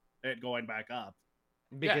of it going back up.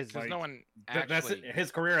 Because like, no one that's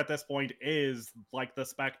his career at this point is like the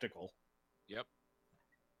spectacle. Yep.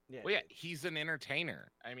 Yeah. Well, yeah, he's an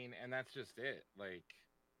entertainer. I mean, and that's just it. Like,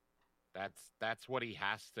 that's what he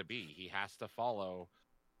has to be. He has to follow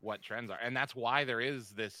what trends are, and that's why there is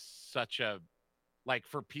this such a, like,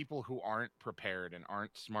 for people who aren't prepared and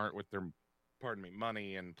aren't smart with their,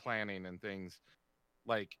 money and planning and things.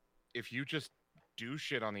 Like, if you just do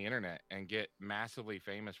shit on the internet and get massively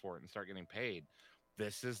famous for it and start getting paid,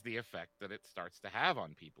 this is the effect that it starts to have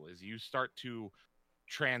on people, is you start to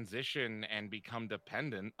transition and become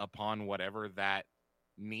dependent upon whatever that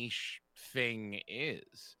niche thing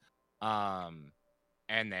is. And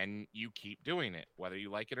then you keep doing it, whether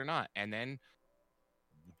you like it or not. And then,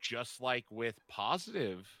 just like with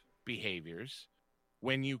positive behaviors,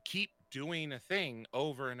 when you keep doing a thing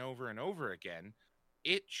over and over and over again,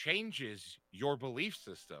 it changes your belief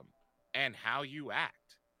system and how you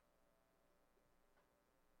act.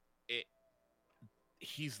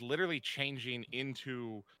 He's literally changing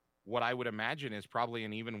into what I would imagine is probably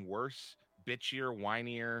an even worse, bitchier,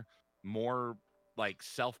 whinier, more like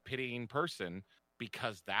self-pitying person,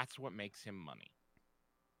 because that's what makes him money.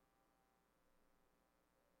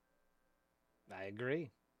 I agree.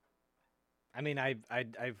 I mean, I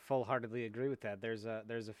full-heartedly agree with that. There's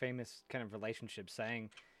a famous kind of relationship saying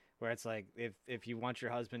where it's like, if you want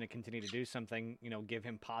your husband to continue to do something, give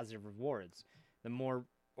him positive rewards. The more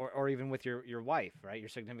or even with your wife, right? Your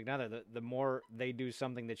significant other, the more they do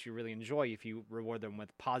something that you really enjoy, if you reward them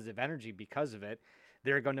with positive energy because of it,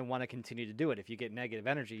 they're going to want to continue to do it. If you get negative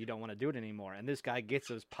energy, you don't want to do it anymore. And this guy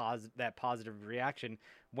gets that positive reaction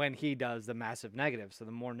when he does the massive negative. So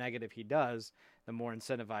the more negative he does, the more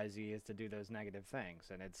incentivized he is to do those negative things.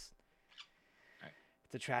 And it's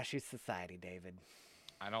a trashy society, David.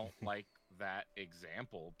 I don't like that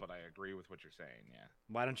example, but I agree with what you're saying. Yeah.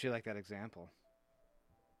 Why don't you like that example?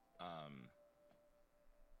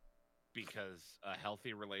 Because a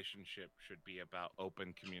healthy relationship should be about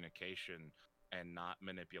open communication and not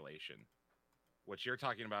manipulation. What you're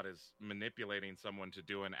talking about is manipulating someone to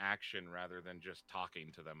do an action rather than just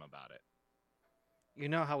talking to them about it. You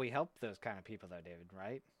know how we help those kind of people, though, David,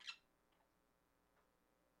 right?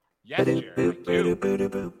 Yes, Jared,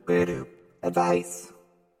 I do. Advice.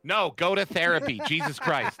 No, go to therapy. Jesus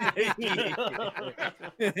Christ.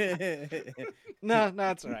 No,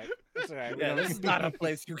 it's all right. It's all right. Yeah, this is not a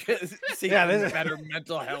place you can seek this is- better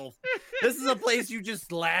mental health. This is a place you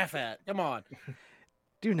just laugh at. Come on.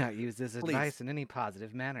 Do not use this Please. advice in any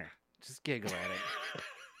positive manner. Just giggle at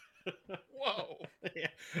it. Whoa. Yeah.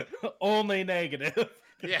 Only negative.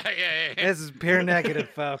 Yeah. This is pure negative,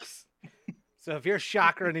 folks. So if your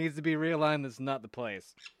chakra needs to be realigned, that's not the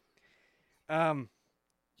place.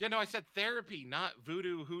 Yeah, no, I said therapy, not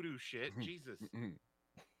voodoo hoodoo shit. Jesus.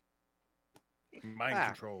 Mind Ah.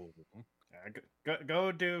 control.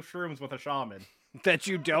 Go do shrooms with a shaman. That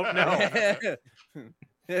you don't know.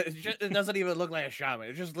 It doesn't even look like a shaman.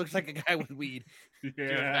 It just looks like a guy with weed. Dude,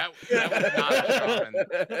 that was not a shaman.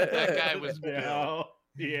 That guy was No.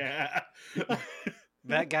 Yeah.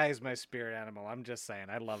 That guy is my spirit animal. I'm just saying.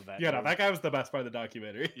 I love that. Yeah, no, dude. that guy was the best part of the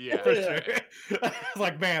documentary. Yeah. For sure. I was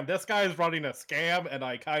like, man, this guy is running a scam, and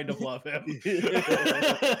I kind of love him.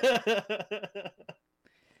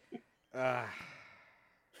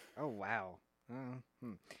 Oh, wow.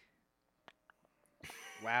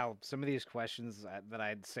 Wow, some of these questions that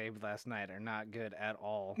I'd saved last night are not good at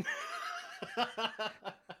all.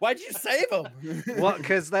 Why'd you save him? Well,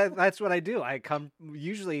 because that's what I do.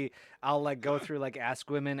 Usually I'll like go through like Ask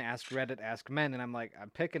Women, Ask Reddit, Ask Men, and I'm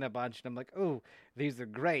picking a bunch, and I'm like, oh, these are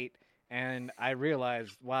great. And I realize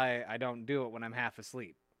why I don't do it when I'm half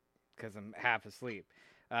asleep, because I'm half asleep.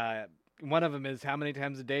 One of them is, how many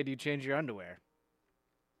times a day do you change your underwear?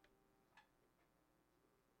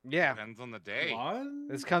 Yeah, Depends on the day. One?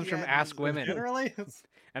 this comes from Ask Women. Generally,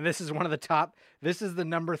 And this is one of the top. This is the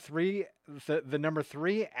number 3, the number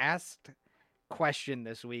 3 asked question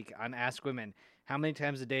this week on Ask Women. How many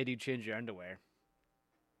times a day do you change your underwear?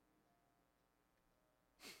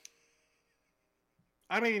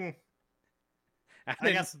 I mean,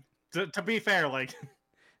 I guess to be fair, like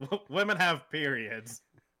women have periods,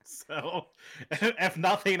 so if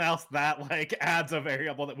nothing else, that like adds a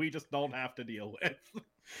variable that we just don't have to deal with.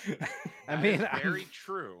 I That mean, is very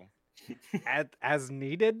true. as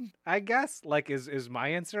needed, I guess. Like, is my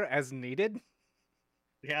answer as needed?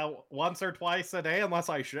 Yeah, once or twice a day, unless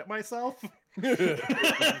I shit myself.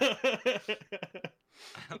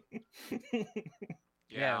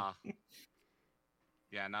 Yeah.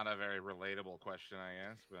 Yeah, not a very relatable question, I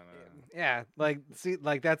guess. But Yeah, like, see,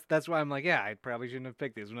 like that's why I'm like, yeah, I probably shouldn't have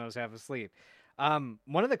picked these when I was half asleep. One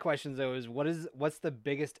of the questions though is what's the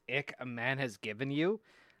biggest ick a man has given you?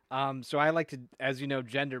 So I like to, as you know,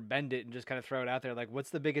 gender bend it and just kind of throw it out there. Like, what's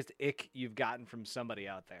the biggest ick you've gotten from somebody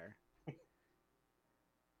out there?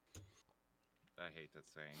 I hate that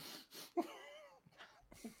saying.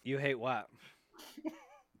 You hate what?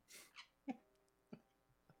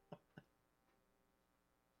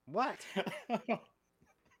 What? I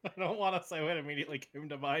don't want to say what immediately came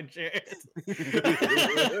to mind, Jared.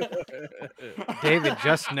 David,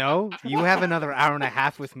 just know you have another hour and a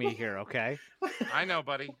half with me here, okay? I know,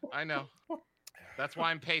 buddy. I know. That's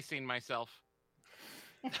why I'm pacing myself.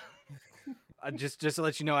 Just to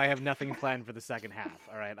let you know, I have nothing planned for the second half.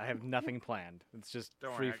 All right, I have nothing planned. It's just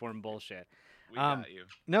Don't worry, freeform bullshit. We got you.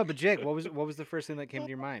 No, but Jake, what was the first thing that came to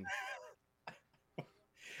your mind?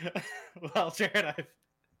 Well, Jared, I've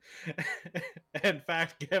in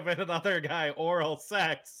fact given another guy oral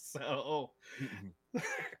sex, so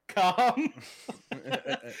come.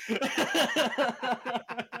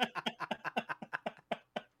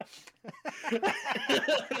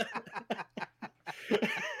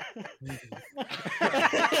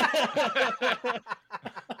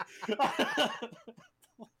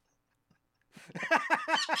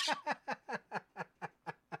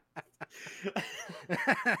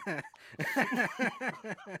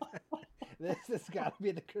 This has got to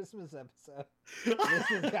be the Christmas episode. This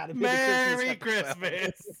has got to be Merry the Christmas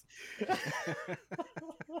Christmas. episode.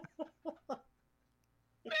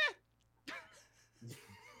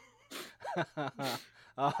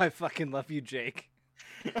 Oh, I fucking love you, Jake.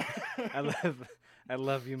 I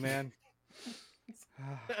love you, man.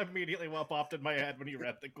 Immediately what popped in my head when you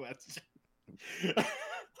read the question.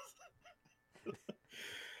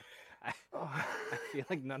 I feel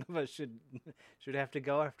like none of us should have to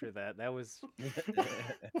go after that. That was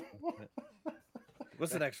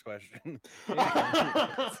What's the next question?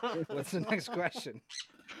 what's the next question?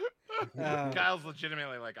 Kyle's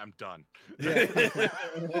legitimately like, I'm done.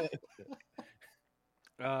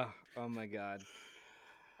 Oh my god.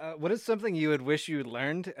 What is something you would wish you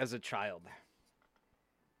learned as a child?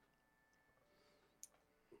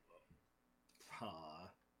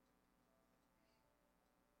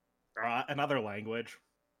 Another language.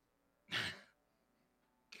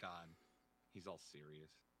 God, he's all serious.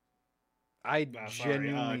 I Sorry,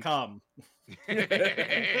 genuinely come. I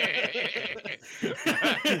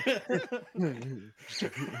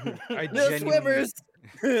The genuinely swimmers.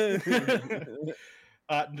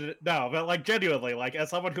 No, but like genuinely, like as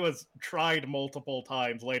someone who has tried multiple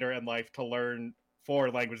times later in life to learn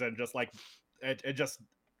foreign language and just like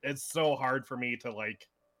it's so hard for me to like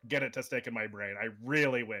get it to stick in my brain. I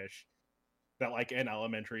really wish that like in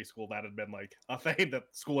elementary school that had been like a thing that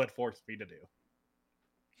school had forced me to do.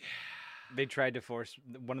 they tried to force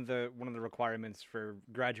one of the requirements for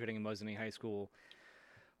graduating in Mosinee High School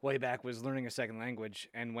way back was learning a second language,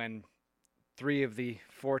 and when 3 of the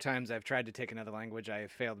 4 times I've tried to take another language I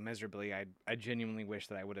have failed miserably. I genuinely wish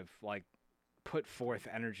that I would have like put forth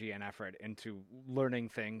energy and effort into learning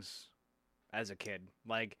things as a kid.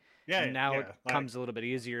 Like now it comes a little bit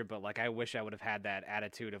easier, but like I wish I would have had that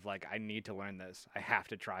attitude of like I need to learn this. I have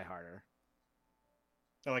to try harder.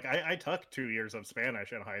 Like I took 2 years of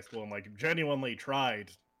Spanish in high school and like genuinely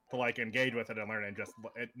tried to like engage with it and learn, and just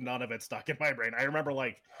none of it stuck in my brain. I remember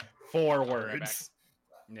like 4 words.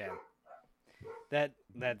 Yeah. That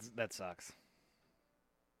sucks.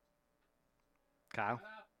 Kyle?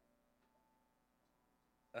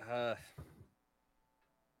 I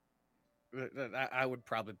would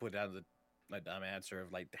probably put down the dumb answer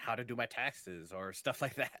of like how to do my taxes or stuff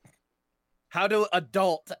like that. How to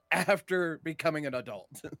adult after becoming an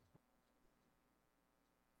adult.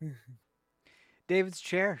 David's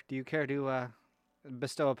chair. Do you care to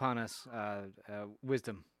bestow upon us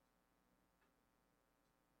wisdom?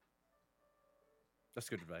 That's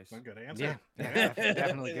good advice. A good answer. Yeah,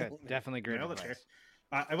 definitely good. Definitely great Nailed it, advice.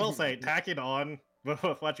 I will say, tacking on with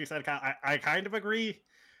what you said, Kyle, I kind of agree,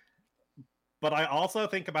 but I also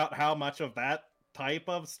think about how much of that type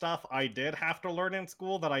of stuff I did have to learn in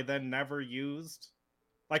school that I then never used.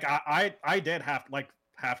 Like I did have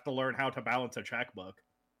to learn how to balance a checkbook.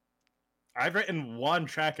 I've written 1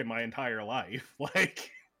 check in my entire life. Like,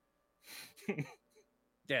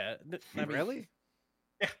 yeah, I mean, Really?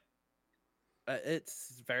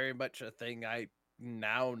 it's very much a thing I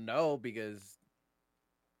now know because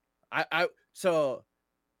so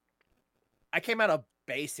I came out of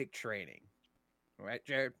basic training, right,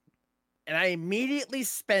 Jared? And I immediately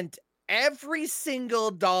spent every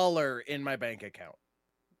single dollar in my bank account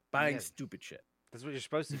buying Yeah. stupid shit. That's what you're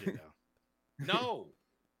supposed to do, though. No.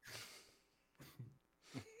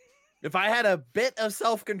 If I had a bit of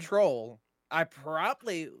self-control, I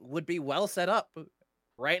probably would be well set up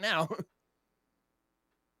right now.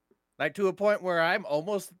 Like to a point where I'm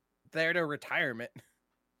almost there to retirement.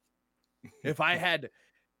 If I had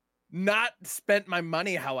not spent my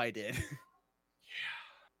money how I did.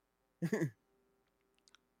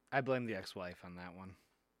 I blame the ex-wife on that one.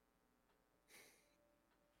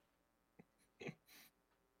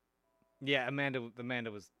 Yeah, Amanda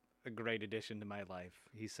was a great addition to my life,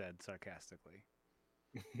 he said sarcastically.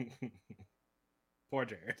 poor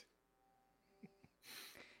Jared.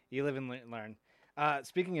 You live and learn.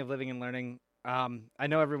 Speaking of living and learning, I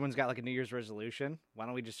know everyone's got like a New Year's resolution. Why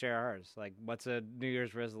don't we just share ours? Like, what's a New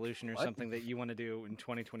Year's resolution or something that you want to do in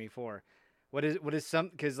 2024? What is some?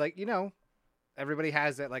 Because like everybody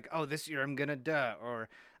has that like, oh, this year I'm gonna or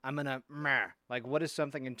I'm gonna meh. Like, what is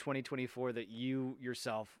something in 2024 that you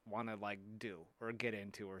yourself want to like do or get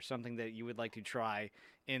into, or something that you would like to try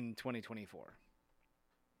in 2024?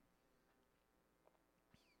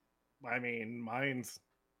 I mean, mine's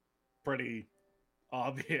pretty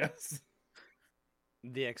obvious.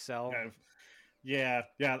 The Excel. Yeah.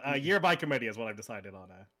 Year by committee is what I've decided on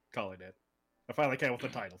calling it. I finally came up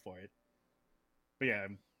with a title for it. But yeah,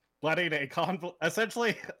 I'm letting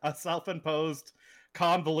essentially a self-imposed,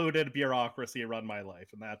 convoluted bureaucracy run my life,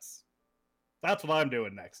 and that's what I'm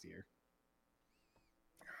doing next year.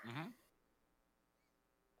 Mm-hmm.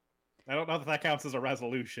 I don't know if that counts as a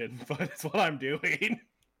resolution, but it's what I'm doing.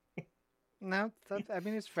 No, I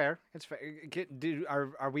mean it's fair. It's fair.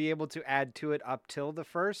 Are we able to add to it up till the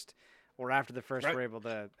first, or after the first Right. we're able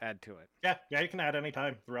to add to it? Yeah, you can add any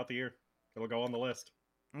time throughout the year. It'll go on the list.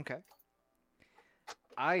 Okay.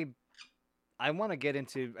 I want to get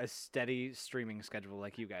into a steady streaming schedule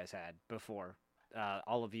like you guys had before.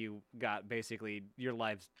 All of you got basically your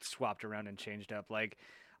lives swapped around and changed up. Like,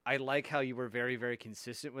 I like how you were very, very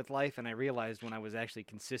consistent with life, and I realized when I was actually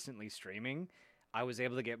consistently streaming, I was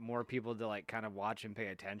able to get more people to like kind of watch and pay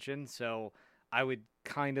attention. So I would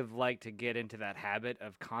kind of like to get into that habit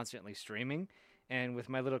of constantly streaming. And with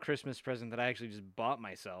my little Christmas present that I actually just bought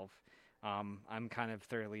myself, I'm kind of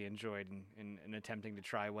thoroughly enjoyed in attempting to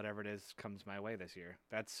try whatever it is comes my way this year.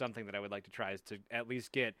 That's something that I would like to try, is to at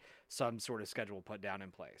least get some sort of schedule put down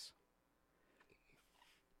in place.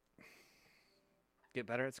 Get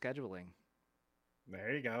better at scheduling.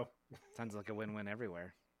 There you go. Sounds like a win-win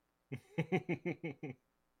everywhere.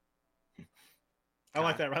 I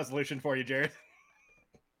like that resolution for you, Jared.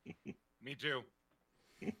 Me too.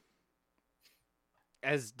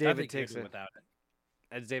 As I David think you're takes good a without it.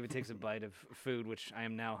 as David takes a bite of food, which I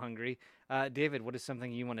am now hungry. David, what is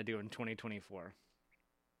something you want to do in 2024?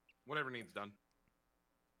 Whatever needs done.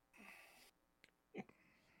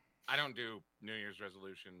 I don't do New Year's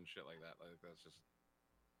resolution shit like that. Like that's just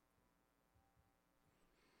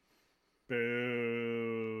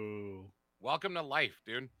Boo. welcome to life,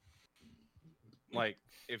 dude. Like,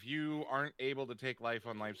 if you aren't able to take life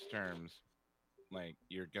on life's terms, like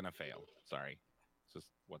you're gonna fail. Sorry. It's just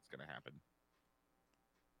what's gonna happen.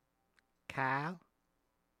 Kyle?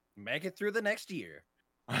 Make it through the next year.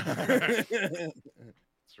 That's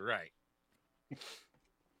right.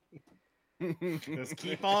 Just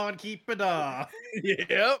keep on keeping on.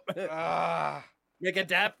 Yep. Ah, Make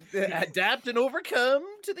adapt and overcome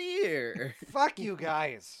to the year. fuck you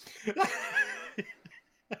guys.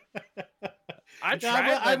 I Yeah,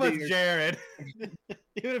 tried. I'm my with New Year's- Jared.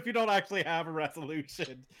 Even if you don't actually have a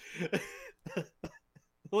resolution, at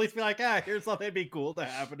least be like, here's something that'd be cool to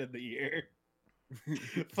happen in the year.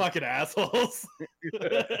 Fucking assholes.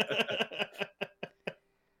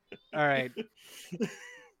 All right.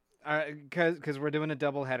 All right, because we're doing a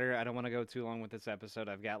double header. I don't want to go too long with this episode.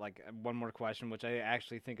 I've got like one more question, which I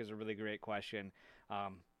actually think is a really great question.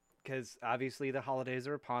 Because obviously the holidays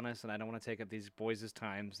are upon us, and I don't want to take up these boys'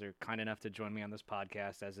 times. They're kind enough to join me on this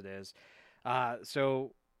podcast as it is.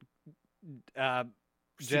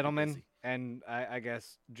 Gentlemen, busy. and I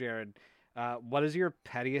guess Jared, what is your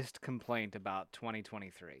pettiest complaint about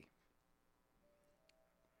 2023?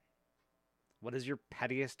 What is your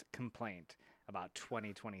pettiest complaint about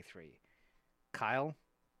 2023? Kyle,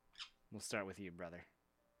 we'll start with you, brother.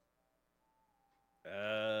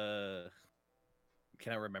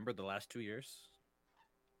 Can I remember the last 2 years?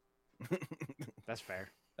 That's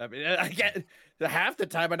fair. I mean, I get half the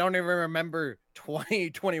time I don't even remember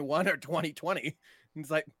 2021 or 2020. It's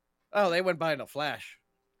like, oh, they went by in a flash.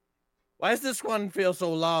 Why does this one feel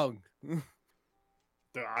so long?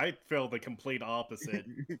 I feel the complete opposite.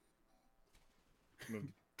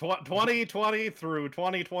 2020 through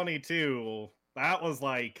 2022, that was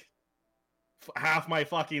like half my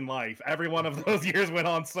fucking life. Every one of those years went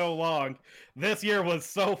on so long. This year was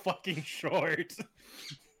so fucking short.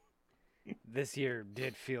 This year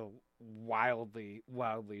did feel wildly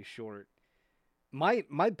short. My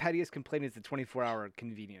pettiest complaint is the 24-hour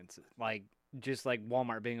convenience. Like, just like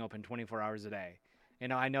Walmart being open 24 hours a day. You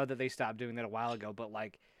know, I know that they stopped doing that a while ago, but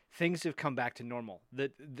like things have come back to normal.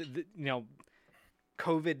 The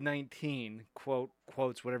COVID-19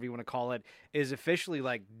 quotes, whatever you want to call it, is officially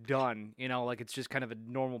like done. You know, like it's just kind of a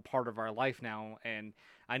normal part of our life now. And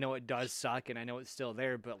I know it does suck, and I know it's still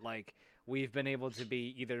there, but like we've been able to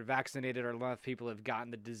be either vaccinated or enough people have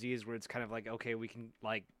gotten the disease where it's kind of like, okay, we can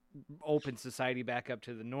like open society back up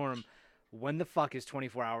to the norm. When the fuck is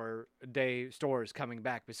 24-hour day stores coming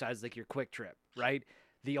back besides like your Quick Trip, right?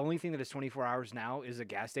 The only thing that is 24 hours now is a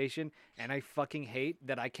gas station, and I fucking hate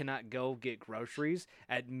that I cannot go get groceries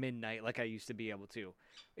at midnight like I used to be able to.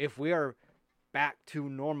 If we are back to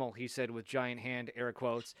normal, he said with giant hand air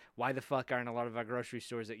quotes, why the fuck aren't a lot of our grocery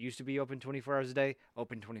stores that used to be open 24 hours a day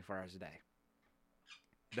open 24 hours a day?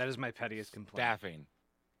 That is my pettiest complaint. Staffing.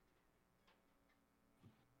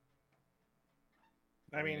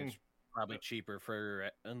 I mean, it's probably cheaper for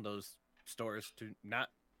in those stores to not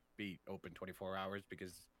be open 24 hours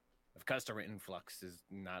because of customer influx is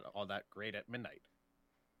not all that great at midnight.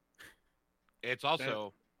 It's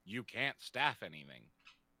also you can't staff anything.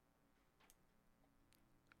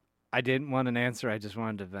 I didn't want an answer. I just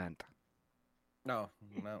wanted to vent. No,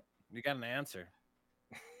 you got an answer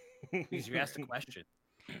because you asked a question.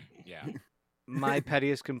 Yeah. My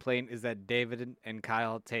pettiest complaint is that David and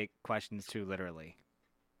Kyle take questions too literally.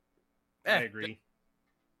 I agree.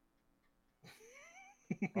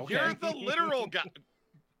 Okay. You're the literal guy.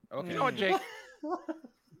 Okay. You know what, Jake? All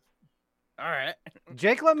right.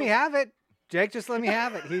 Jake let me have it. Jake just let me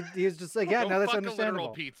have it. He's just like, yeah, Go no, that's fuck a literal understandable.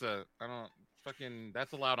 pizza. I don't fucking.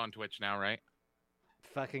 That's allowed on Twitch now, right?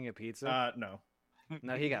 Fucking a pizza? No.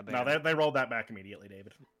 No, he got No, banned. they rolled that back immediately,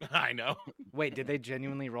 David. I know. Wait, did they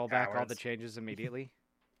genuinely roll back all the Cowards. changes immediately?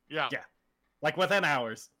 Yeah. Yeah. Like within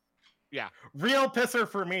hours. Yeah. Real pisser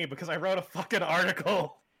for me because I wrote a fucking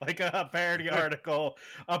article, like a parody article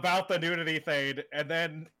about the nudity thing, and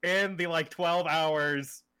then in the like 12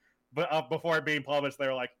 hours before it being published, they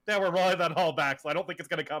were like, "Yeah, we're rolling that all back, so I don't think it's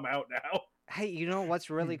gonna come out now." Hey, you know what's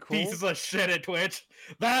really cool? Pieces of shit at Twitch.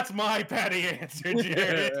 That's my petty answer,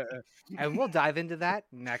 Jared. And we'll dive into that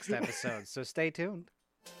next episode, so stay tuned.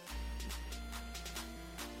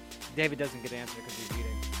 David doesn't get to answer because he's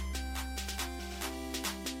eating.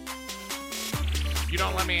 You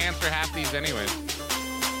don't let me answer half these anyways.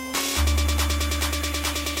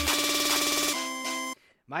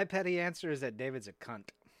 My petty answer is that David's a cunt.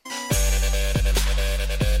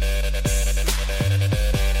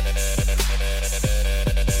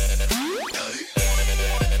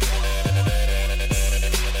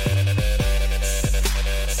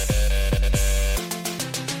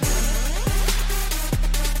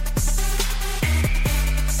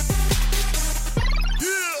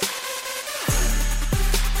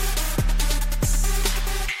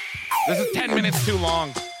 This is 10 minutes too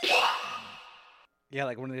long. Yeah,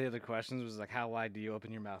 like one of the other questions was like, how wide do you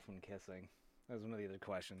open your mouth when kissing? That was one of the other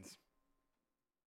questions.